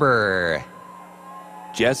 Caitlin Garber.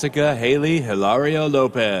 Jessica Haley Hilario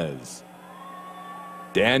Lopez.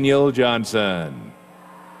 Daniel Johnson.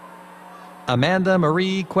 Amanda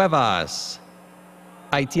Marie Cuevas.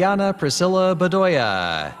 Aitiana Priscilla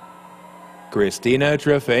Bedoya. Christina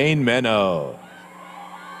Trefane Meno.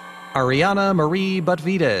 Ariana Marie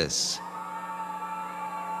Butvitas.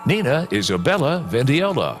 Nina Isabella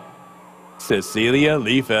Vendiola. Cecilia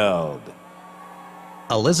Liefeld.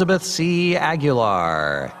 Elizabeth C.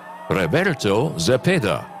 Aguilar. Roberto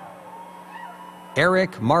Zepeda.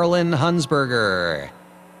 Eric Marlon Hunsberger.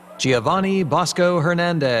 Giovanni Bosco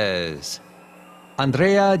Hernandez.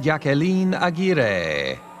 Andrea Jacqueline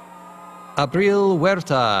Aguirre. Abril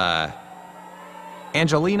Huerta.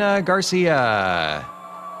 Angelina Garcia.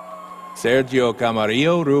 Sergio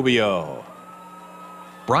Camarillo Rubio.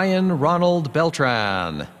 Brian Ronald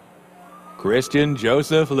Beltran. Christian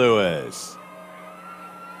Joseph Lewis.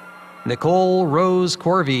 Nicole Rose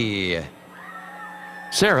Corvey.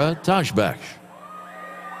 Sarah Tajbach.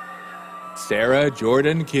 Sarah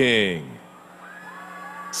Jordan King.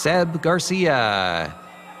 Seb Garcia.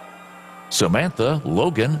 Samantha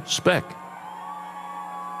Logan Speck.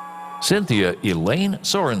 Cynthia Elaine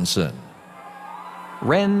Sorensen.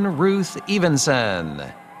 Ren Ruth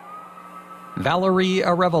Evenson. Valerie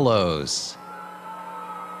Arevalos.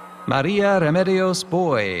 Maria Remedios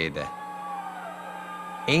Boyd.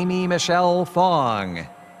 Amy Michelle Fong.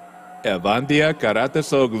 Evantia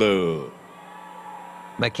Karatasoglu.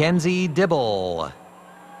 Mackenzie Dibble.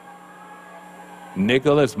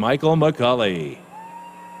 Nicholas Michael McCulley.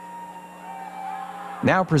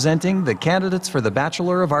 Now presenting the candidates for the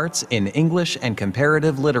Bachelor of Arts in English and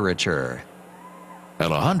Comparative Literature.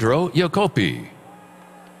 Alejandro Jacopi.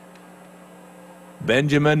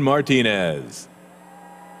 Benjamin Martinez.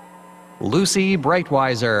 Lucy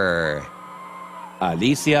Breitweiser.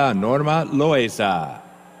 Alicia Norma Loaiza.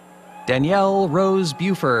 Danielle Rose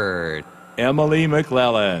Buford. Emily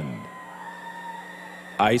McClellan.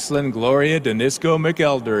 Iceland Gloria Denisco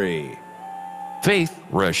McElderry. Faith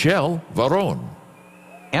Rochelle Varon.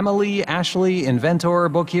 Emily Ashley Inventor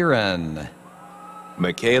Bokiran.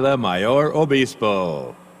 Michaela Mayor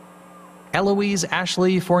Obispo. Eloise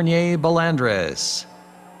Ashley Fournier Balandris.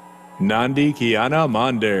 Nandi Kiana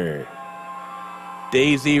Monder.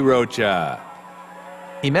 Daisy Rocha.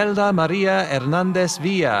 Imelda Maria Hernandez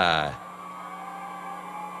Villa.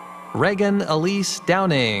 Reagan Elise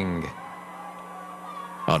Downing.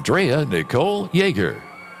 Andrea Nicole Yeager.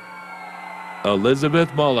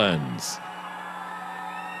 Elizabeth Mullins.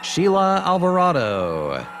 Sheila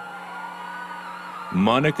Alvarado.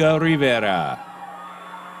 Monica Rivera.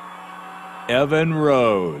 Evan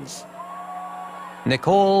Rose.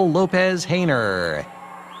 Nicole Lopez Hayner.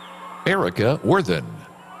 Erica Worthen.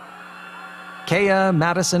 Kea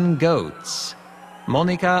Madison Goetz.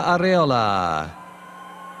 Monica Areola.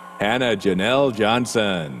 Hannah Janelle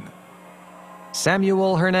Johnson.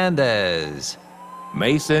 Samuel Hernandez.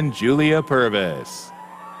 Mason Julia Purvis.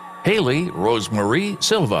 Haley Rosemarie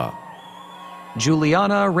Silva.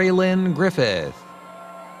 Juliana Raylyn Griffith.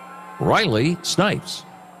 Riley Snipes.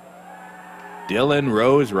 Dylan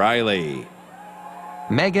Rose Riley.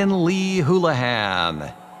 Megan Lee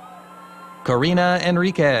Houlihan. Corina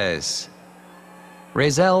Enriquez.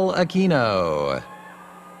 Razel Aquino.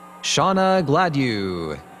 Shauna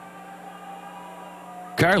Gladu.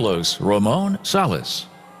 Carlos Ramon Salas.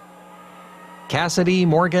 Cassidy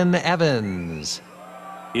Morgan Evans.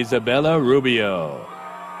 Isabella Rubio.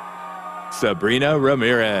 Sabrina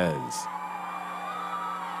Ramirez.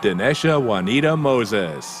 Dinesha Juanita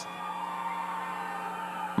Moses.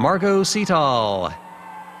 Margot Setal.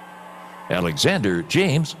 Alexander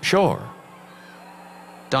James Shore.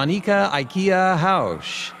 Donika Ikea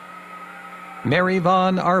Hausch. Mary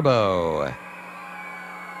Von Arbo.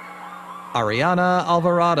 Ariana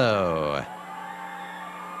Alvarado.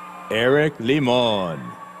 Eric Limon.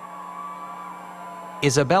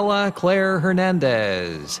 Isabella Claire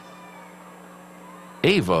Hernandez.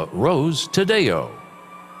 Ava Rose Tadeo.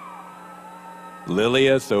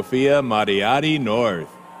 Lilia Sofia Mariotti North.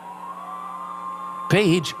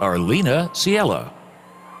 Paige Arlena Ciela.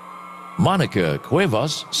 Monica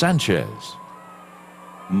Cuevas Sanchez.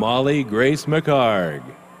 Molly Grace McCarg.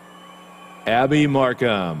 Abby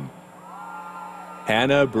Markham.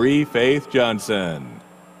 Hannah Bree Faith Johnson.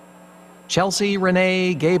 Chelsea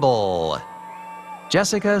Renee Gable.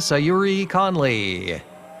 Jessica Sayuri Conley.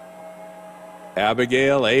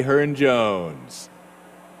 Abigail Ahern Jones.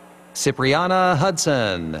 Cipriana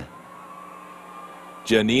Hudson.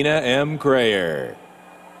 Janina M. Crayer.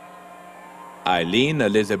 Eileen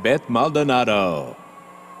Elizabeth Maldonado.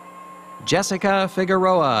 Jessica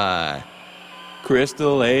Figueroa.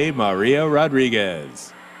 Crystal A. Maria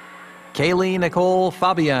Rodriguez. Kaylee Nicole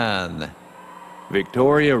Fabian.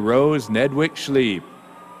 Victoria Rose Nedwick Schleep.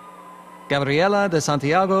 Gabriela de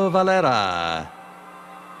Santiago Valera.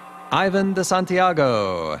 Ivan de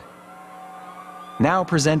Santiago. Now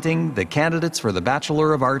presenting the candidates for the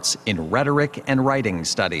Bachelor of Arts in Rhetoric and Writing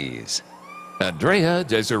Studies. Andrea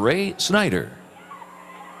Desiree Snyder.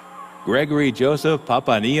 Gregory Joseph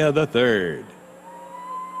Papania III.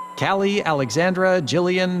 Callie Alexandra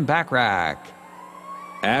Jillian Backrack.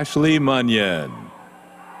 Ashley Munyon.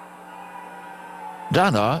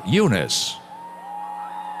 Donna Eunice.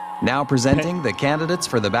 Now presenting the candidates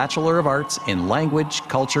for the Bachelor of Arts in Language,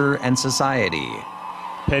 Culture, and Society.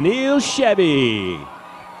 Peniel Chevy.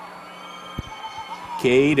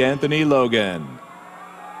 Cade Anthony Logan.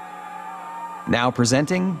 Now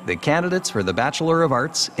presenting the candidates for the Bachelor of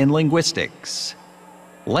Arts in Linguistics.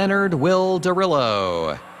 Leonard Will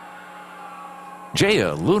Darillo.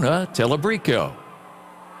 Jaya Luna Telebrico.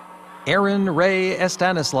 Aaron Ray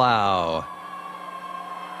Estanislao.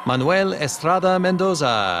 Manuel Estrada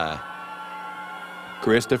Mendoza.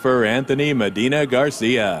 Christopher Anthony Medina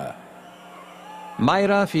Garcia.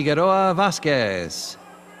 Mayra Figueroa Vasquez.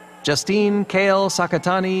 Justine Kale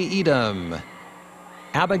Sakatani Edom.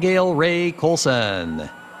 Abigail Ray Colson.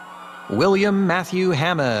 William Matthew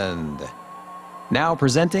Hammond. Now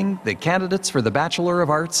presenting the candidates for the Bachelor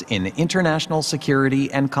of Arts in International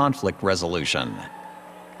Security and Conflict Resolution.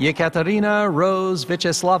 Yekaterina Rose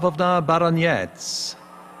Vyacheslavovna Baronets.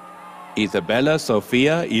 Isabella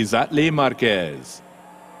Sofia Izatli Marquez.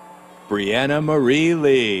 Brianna Marie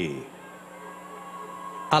Lee.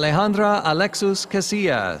 Alejandra Alexus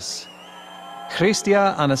Casillas.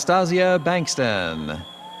 Christia Anastasia Bankston.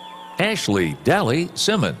 Ashley Dally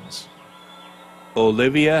Simmons.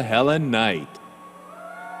 Olivia Helen Knight.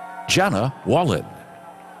 Jana Wallen.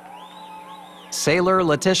 Sailor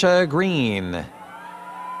Letitia Green.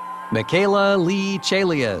 Michaela Lee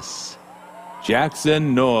Chalias.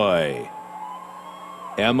 Jackson Noy.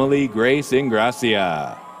 Emily Grace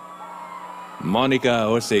Ingracia. Monica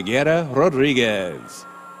Oseguera Rodriguez.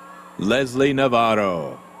 Leslie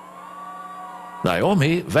Navarro.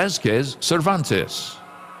 Naomi Vasquez Cervantes.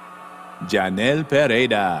 Janelle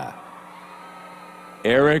Pereira.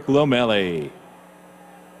 Eric Lomelli.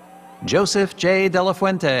 Joseph J. De La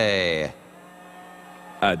Fuente.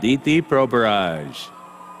 Aditi Probaraj.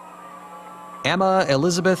 Emma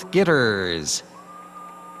Elizabeth Gitters.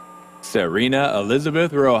 Serena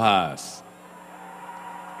Elizabeth Rojas.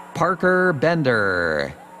 Parker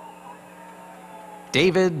Bender.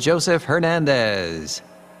 David Joseph Hernandez.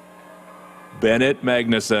 Bennett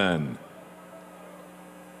Magnuson.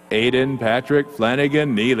 Aiden Patrick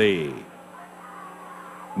Flanagan Neely.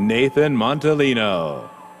 Nathan Montalino.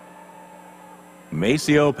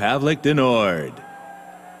 Maceo Pavlik Denord.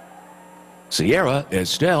 Sierra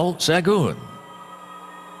Estelle Sagoon.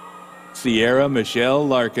 Sierra Michelle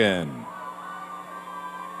Larkin.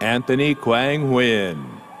 Anthony Quang Nguyen.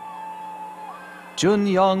 Jun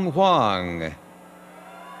Yong Huang.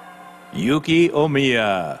 Yuki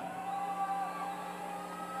Omiya.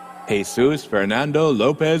 Jesus Fernando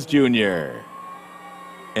Lopez Jr.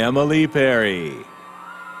 Emily Perry.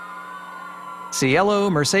 Cielo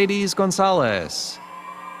Mercedes Gonzalez.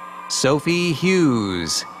 Sophie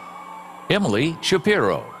Hughes. Emily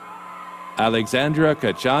Shapiro. Alexandra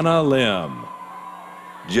Kachana Lim.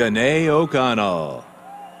 Janae O'Connell.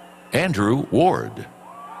 Andrew Ward.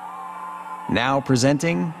 Now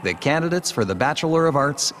presenting the candidates for the Bachelor of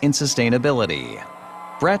Arts in Sustainability.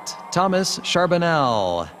 Brett Thomas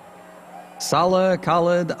Charbonnel. Salah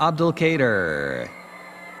Khalid Abdelkader.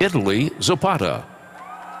 Italy Zapata.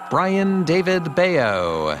 Brian David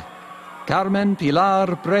Bayo. Carmen Pilar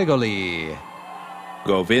Pregoli.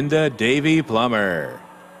 Govinda Davy Plummer.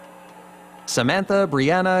 Samantha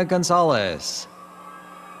Brianna Gonzalez.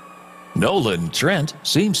 Nolan Trent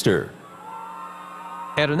Seamster.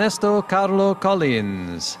 Ernesto Carlo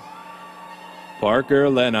Collins. Parker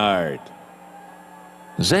Leonard.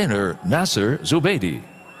 Zainer Nasser Zubeidi.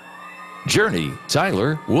 Journey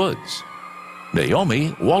Tyler Woods.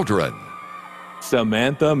 Naomi Waldron.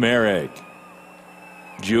 Samantha Merrick.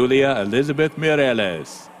 Julia Elizabeth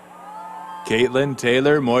Mireles. Caitlin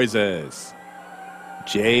Taylor Moises.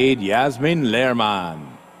 Jade Yasmin Lerman.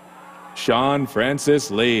 Sean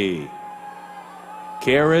Francis Lee.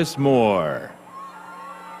 Karis Moore.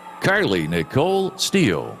 Carly Nicole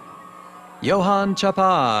Steele. Johan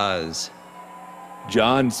Chapaz.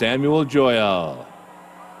 John Samuel Joyal.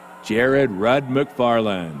 Jared Rudd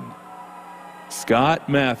McFarland. Scott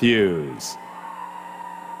Matthews.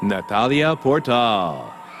 Natalia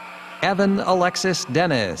Portal. Evan Alexis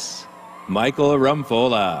Dennis. Michael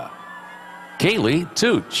Rumfola. Kaylee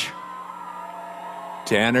Tooch.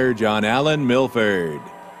 Tanner John Allen Milford.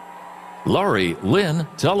 Laurie Lynn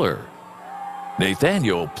Tuller.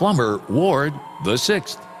 Nathaniel Plummer Ward VI.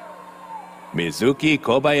 Mizuki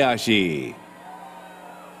Kobayashi.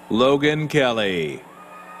 Logan Kelly.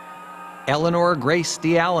 Eleanor Grace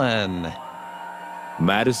DeAllen.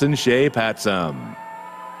 Madison Shea Patsum.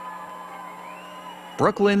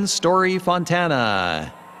 Brooklyn Story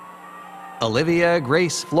Fontana. Olivia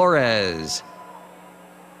Grace Flores.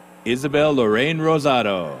 Isabel Lorraine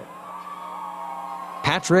Rosado.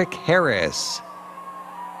 Patrick Harris.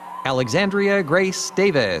 Alexandria Grace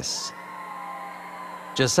Davis.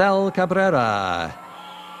 Giselle Cabrera.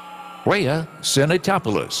 Rhea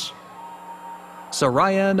Senatopoulos.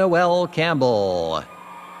 Soraya Noel Campbell.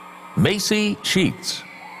 Macy Sheets.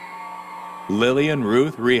 Lillian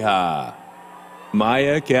Ruth Riha.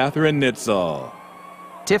 Maya Catherine Nitzel.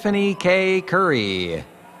 Tiffany K. Curry.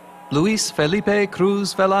 Luis Felipe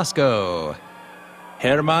Cruz Velasco.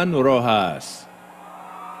 Herman Rojas.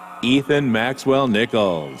 Ethan Maxwell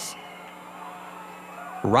Nichols.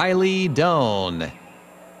 Riley Doan.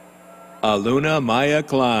 Aluna Maya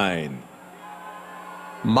Klein.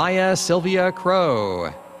 Maya Sylvia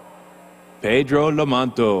Crow. Pedro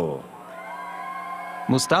Lamanto.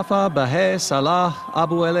 Mustafa Bahe Salah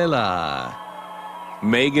Abuelela.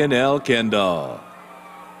 Megan L. Kendall.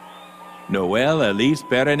 Noel Elise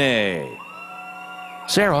Perene.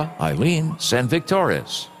 Sarah Eileen San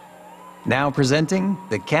Victoris. Now presenting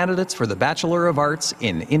the candidates for the Bachelor of Arts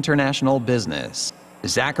in International Business.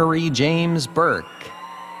 Zachary James Burke.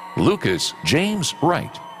 Lucas James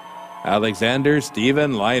Wright. Alexander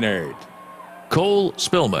Stephen Leinert. Cole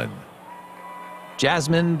Spillman.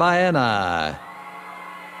 Jasmine Baena.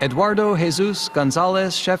 Eduardo Jesus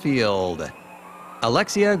Gonzalez Sheffield.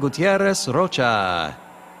 Alexia Gutierrez Rocha.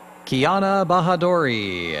 Kiana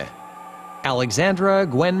Bahadori. Alexandra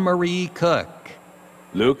Gwen Marie Cook.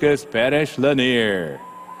 Lucas Perez Lanier.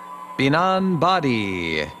 Binan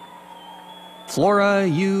Badi. Flora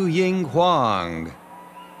Yu Ying Huang.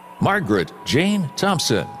 Margaret Jane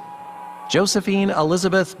Thompson. Josephine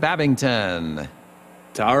Elizabeth Babington.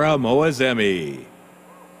 Tara Moazemi.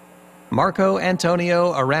 Marco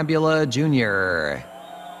Antonio Arambula Jr.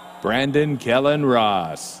 Brandon Kellen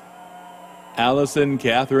Ross. Allison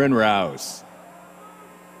Catherine Rouse.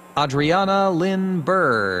 Adriana Lynn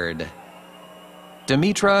Bird.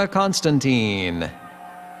 Demetra Constantine.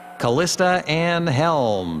 Callista Ann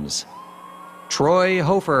Helms. Troy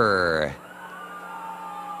Hofer.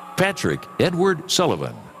 Patrick Edward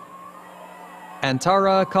Sullivan.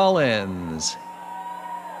 Antara Collins.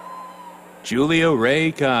 Julia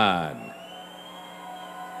Ray Khan.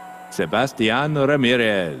 Sebastian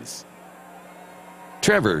Ramirez.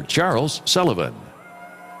 Trevor Charles Sullivan.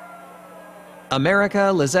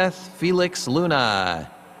 America Lizeth Felix Luna.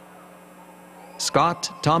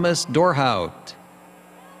 Scott Thomas Dorhout.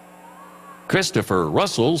 Christopher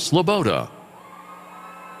Russell Sloboda.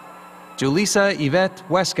 Julissa Yvette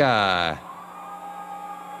Huesca.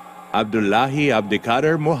 Abdullahi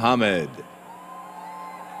Abdikader Muhammad.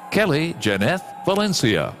 Kelly Janeth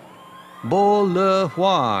Valencia. Bo Le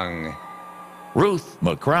Huang. Ruth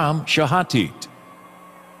Makram Shahatit.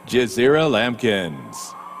 Jazira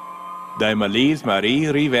Lampkins. Daimalise Marie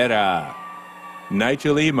Rivera.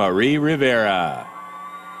 Nicheli Marie Rivera.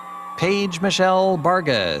 Paige Michelle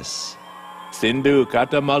Vargas. Sindhu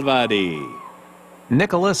Kata Malvadi.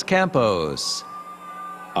 Nicholas Campos.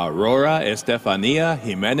 Aurora Estefania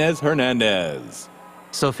Jimenez Hernandez.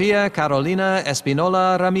 Sofia Carolina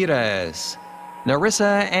Espinola Ramirez.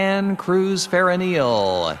 Narissa Ann Cruz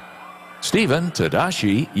Ferranil. Stephen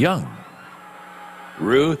Tadashi Young.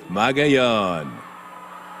 Ruth Magayon.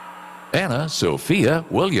 Anna Sophia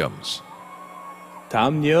Williams.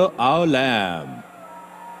 Tamnyo Aolam.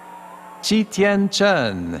 Chi Tien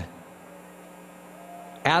Chen.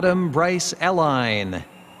 Adam Bryce Elline.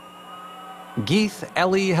 Geeth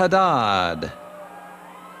Ellie Haddad.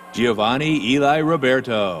 Giovanni Eli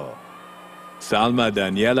Roberto. Salma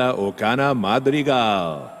Daniela Ocana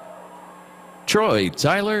Madrigal. Troy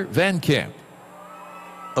Tyler Van Camp.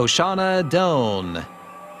 Oshana Doan.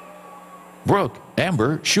 Brooke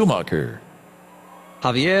Amber Schumacher.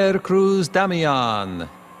 Javier Cruz Damian.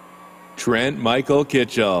 Trent Michael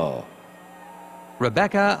Kitchell.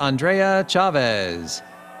 Rebecca Andrea Chavez.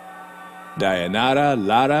 Dayanara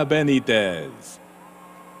Lara Benitez.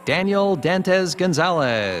 Daniel Dentes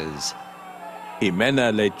Gonzalez.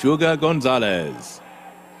 Jimena Lechuga Gonzalez.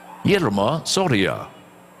 Yilma Soria.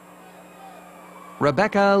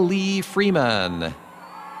 Rebecca Lee Freeman.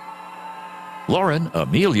 Lauren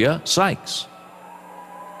Amelia Sykes.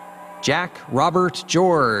 Jack Robert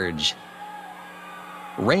George.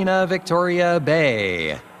 Reina Victoria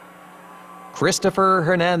Bay. Christopher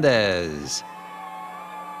Hernandez.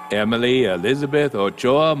 Emily Elizabeth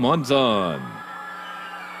Ochoa Monzon.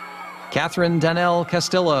 Catherine Danelle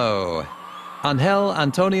Castillo. Angel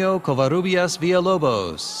Antonio Covarrubias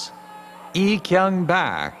Villalobos, Yi Kyung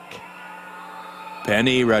Bak,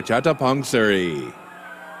 Penny Ratchatapongsuri,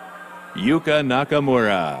 Yuka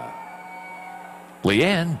Nakamura,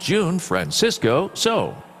 Leanne June Francisco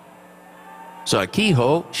So,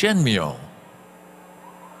 Sakiho Shenmyo,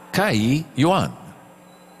 Kai Yuan,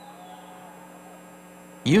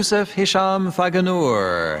 Yusuf Hisham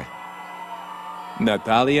Faganur,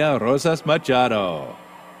 Natalia Rosas Machado,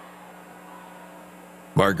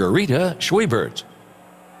 Margarita Schwiebert,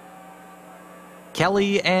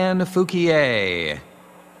 Kelly Ann Fouquier,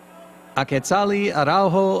 Aquetzali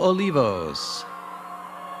Araujo Olivos,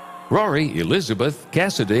 Rory Elizabeth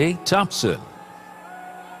Cassidy Thompson,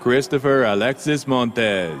 Christopher Alexis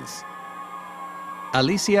Montes,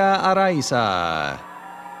 Alicia Araiza,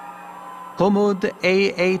 Humud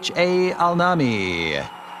A.H.A. Alnami,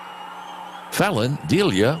 Fallon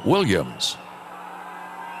Delia Williams,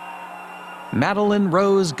 Madeline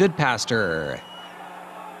Rose Goodpaster,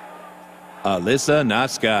 Alyssa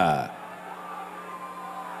Nasca,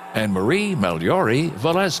 and Marie Maliori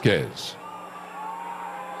Velasquez.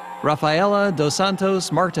 Rafaela Dos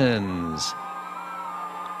Santos Martins,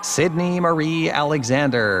 Sydney Marie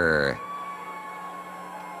Alexander,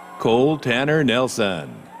 Cole Tanner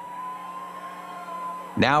Nelson.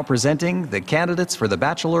 Now presenting the candidates for the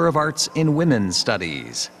Bachelor of Arts in Women's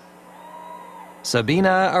Studies.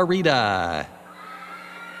 Sabina Arida,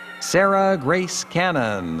 Sarah Grace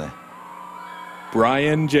Cannon,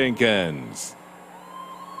 Brian Jenkins,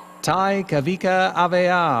 Tai Kavika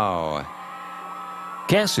Aveao,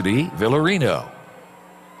 Cassidy Villarino,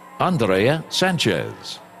 Andrea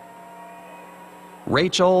Sanchez,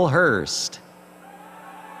 Rachel Hurst,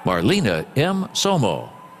 Marlena M. Somo,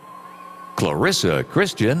 Clarissa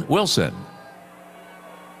Christian Wilson,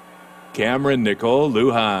 Cameron Nicole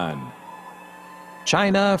Lujan,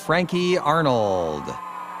 China Frankie Arnold,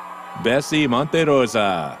 Bessie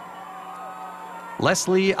Monterosa,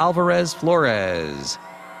 Leslie Alvarez Flores,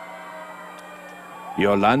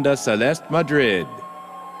 Yolanda Celeste Madrid.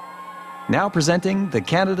 Now presenting the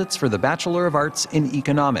candidates for the Bachelor of Arts in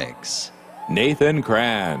Economics. Nathan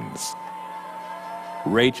Kranz,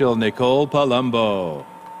 Rachel Nicole Palumbo,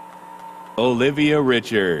 Olivia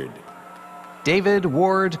Richard, David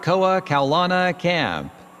Ward Koa Kaulana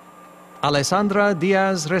Camp, Alessandra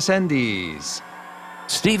Diaz Resendiz,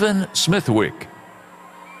 Stephen Smithwick,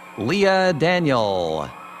 Leah Daniel,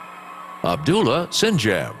 Abdullah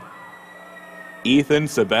Sinjab, Ethan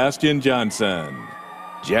Sebastian Johnson,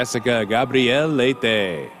 Jessica Gabrielle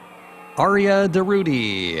Leite, Aria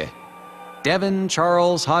DeRudy, Devin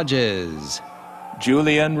Charles Hodges,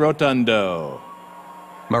 Julian Rotundo,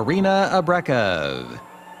 Marina Abrekov,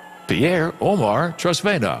 Pierre Omar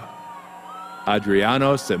Trasvena,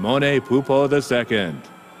 Adriano Simone Pupo II,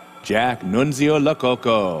 Jack Nunzio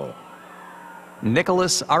Lococo,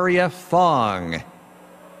 Nicholas Aria Fong,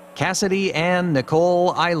 Cassidy Ann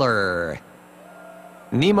Nicole Eiler,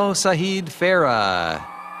 Nemo Sahid Farah,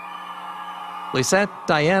 Lisette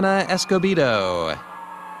Diana Escobedo,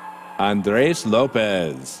 Andres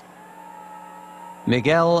Lopez,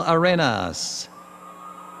 Miguel Arenas,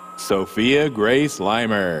 Sophia Grace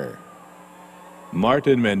Limer,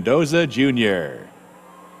 Martin Mendoza Jr.,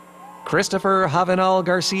 Christopher Havanal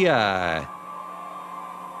Garcia,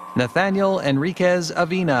 Nathaniel Enriquez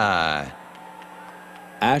Avina,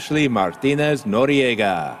 Ashley Martinez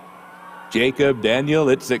Noriega, Jacob Daniel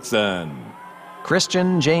Itzikson,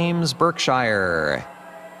 Christian James Berkshire,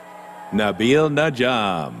 Nabil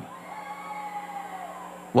Najam,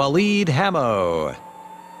 Waleed Hamo,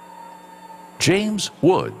 James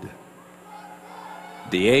Wood,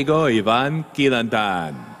 Diego Ivan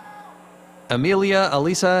Quilantan, Amelia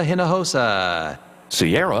Alisa Hinojosa,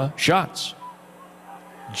 Sierra Schatz,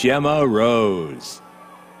 Gemma Rose,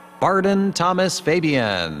 Barden Thomas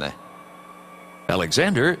Fabian,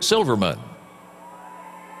 Alexander Silverman,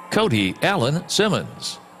 Cody Allen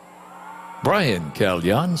Simmons, Brian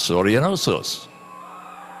Calyan Sorianosos,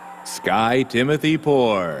 Sky Timothy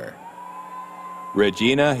Poor,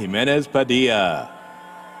 Regina Jimenez Padilla,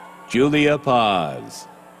 Julia Paz,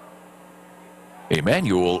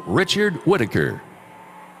 Emmanuel Richard Whitaker,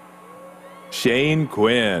 Shane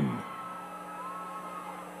Quinn,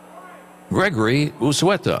 Gregory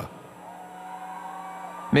Usueta,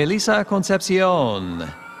 Melissa Concepcion,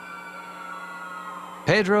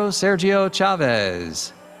 Pedro Sergio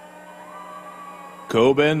Chavez,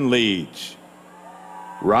 Coben Leach,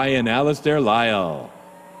 Ryan Alistair Lyle,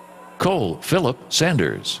 Cole Philip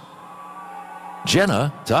Sanders,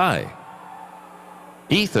 Jenna Ty,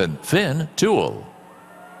 Ethan Finn Toole,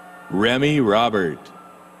 Remy Robert,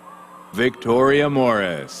 Victoria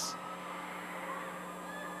Morris,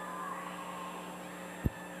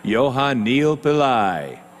 Johan Neil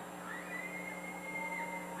Pillai,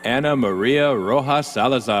 Ana Maria Rojas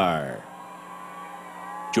Salazar,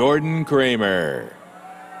 Jordan Kramer,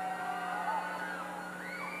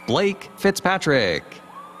 Blake Fitzpatrick,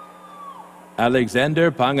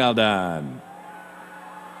 Alexander Pangaldan,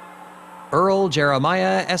 Earl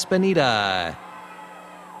Jeremiah Espinita,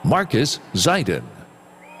 Marcus Zaiden,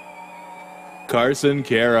 Carson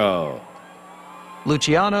Caro,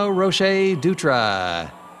 Luciano Roche Dutra,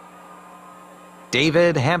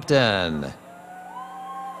 David Hampton,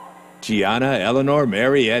 Gianna Eleanor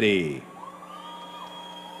Marietti,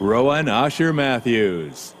 Rowan Asher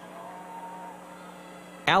Matthews,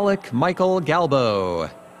 Alec Michael Galbo,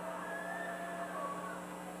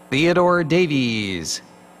 Theodore Davies,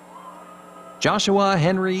 Joshua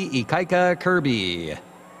Henry Ikaika Kirby,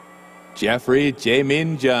 Jeffrey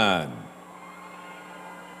Jamin John,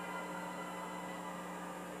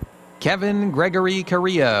 Kevin Gregory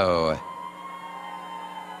Carrillo,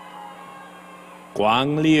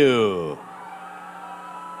 Guang Liu,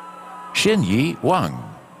 Xinyi Wang,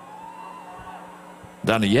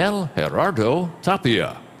 Daniel Gerardo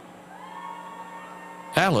Tapia,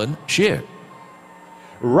 Alan Schick,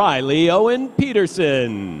 Riley Owen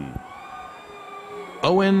Peterson,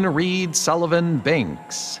 Owen Reed Sullivan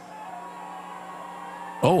Banks,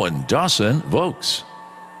 Owen Dawson Vokes,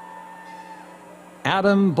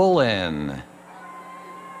 Adam Bullen,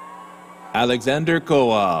 Alexander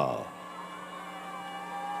Kowal,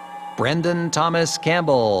 Brendan Thomas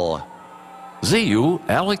Campbell, Ziyu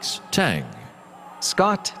Alex Tang,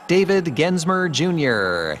 Scott David Gensmer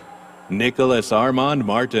Jr., Nicholas Armand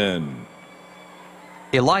Martin,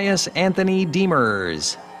 Elias Anthony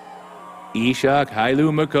Deemers, Ishak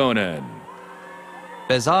Hailu Makonnen,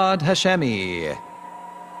 Bezad Hashemi,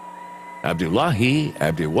 Abdullahi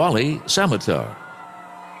Abdiwali Samatar,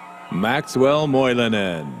 Maxwell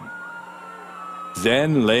Moylanen,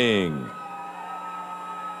 Zen Ling,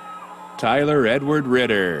 Tyler Edward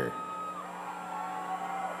Ritter,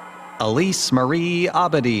 Elise Marie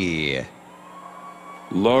Abadi,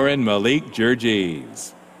 Lauren Malik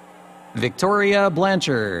Jurges, Victoria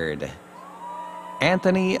Blanchard,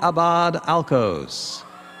 Anthony Abad Alcos,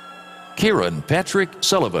 Kieran Patrick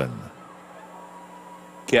Sullivan,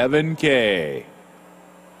 Kevin Kay,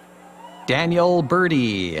 Daniel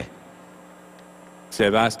Birdie,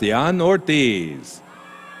 Sebastian Ortiz,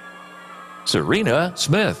 Serena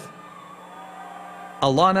Smith,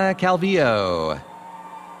 Alana Calvillo,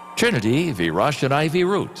 Trinity Virashanai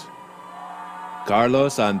Virut,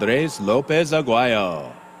 Carlos Andres Lopez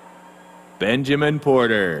Aguayo, Benjamin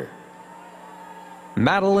Porter,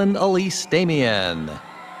 Madeline Elise Damian,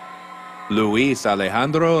 Luis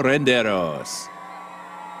Alejandro Renderos,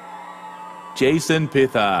 Jason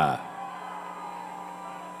Pitha,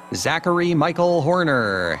 Zachary Michael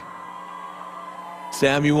Horner,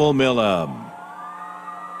 Samuel Millam,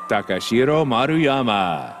 Takashiro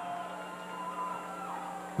Maruyama,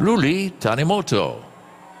 Luli Tanimoto,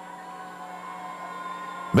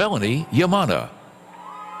 Melanie Yamana,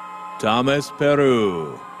 Thomas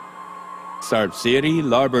Peru, Sarpsiri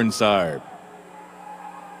Larbernsarp,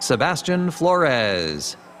 Sebastian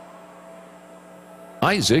Flores,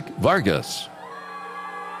 Isaac Vargas,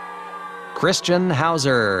 Christian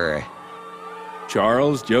Hauser,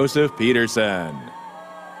 Charles Joseph Peterson,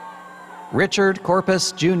 Richard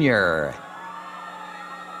Corpus Jr.,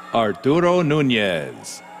 Arturo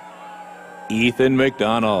Nunez, Ethan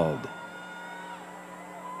McDonald,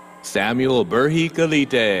 Samuel Burhi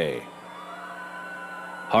Kalite,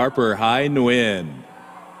 Harper Hai Nguyen,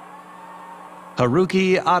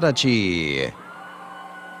 Haruki Adachi,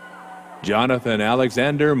 Jonathan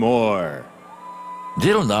Alexander Moore,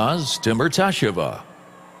 Dilnaz Timurtasheva,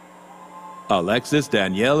 Alexis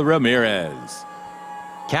Danielle Ramirez,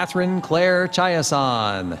 Catherine Claire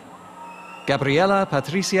Chayasan, Gabriela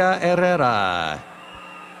Patricia Herrera,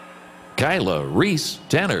 Kyla Reese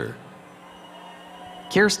Tanner,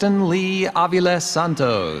 Kirsten Lee Aviles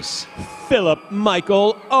Santos, Philip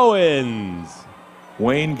Michael Owens,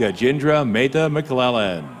 Wayne Gajindra Mehta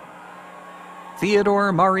McClellan,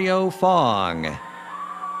 Theodore Mario Fong,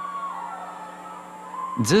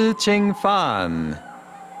 Zhi Ching Fan,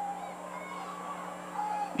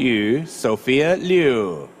 Yu Sophia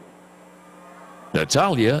Liu,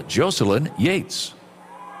 Natalia Jocelyn Yates,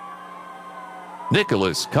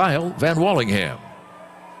 Nicholas Kyle Van Wallingham,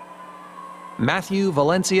 Matthew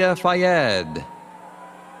Valencia Fayed,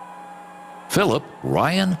 Philip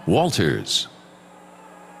Ryan Walters,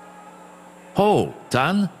 Ho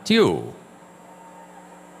Tan Tiu,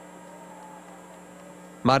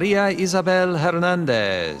 Maria Isabel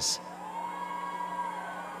Hernandez,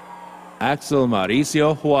 Axel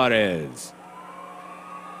Mauricio Juarez.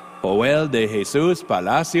 Joel de Jesus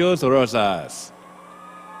Palacios Rosas.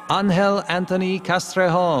 Angel Anthony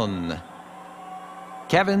Castrejon.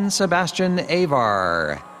 Kevin Sebastian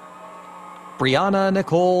Avar. Brianna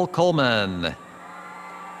Nicole Coleman.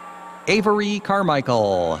 Avery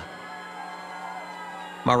Carmichael.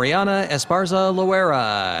 Mariana Esparza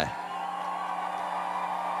Loera.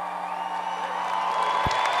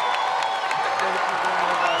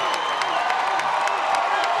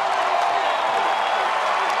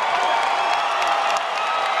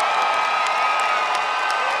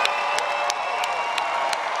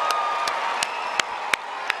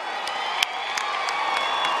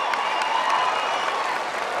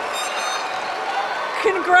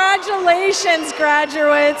 Congratulations,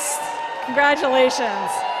 graduates.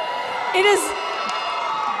 Congratulations. It is,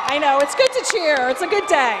 I know, it's good to cheer. It's a good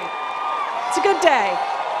day. It's a good day.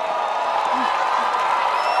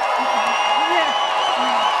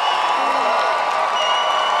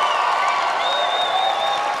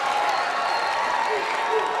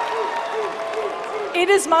 It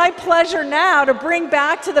is my pleasure now to bring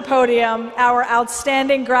back to the podium our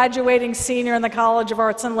outstanding graduating senior in the College of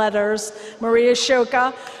Arts and Letters, Maria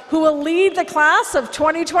Shoka, who will lead the class of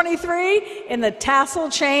 2023 in the tassel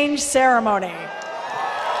change ceremony.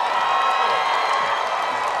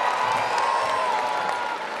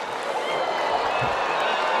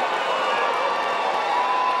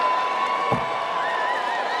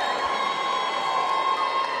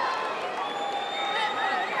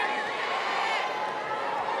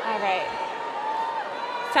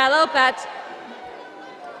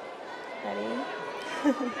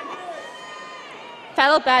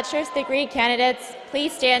 Fellow bachelor's degree candidates,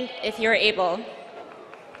 please stand if you're able.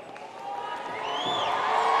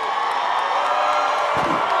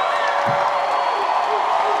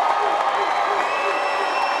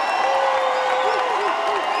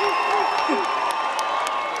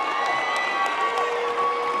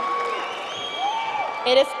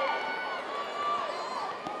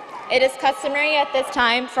 It is customary at this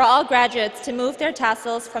time for all graduates to move their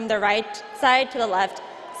tassels from the right side to the left,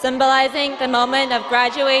 symbolizing the moment of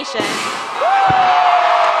graduation.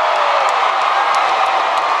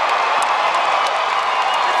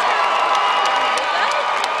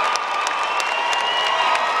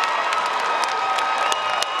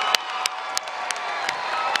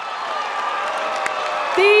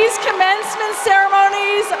 These commencement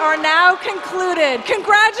ceremonies are now concluded.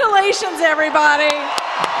 Congratulations, everybody.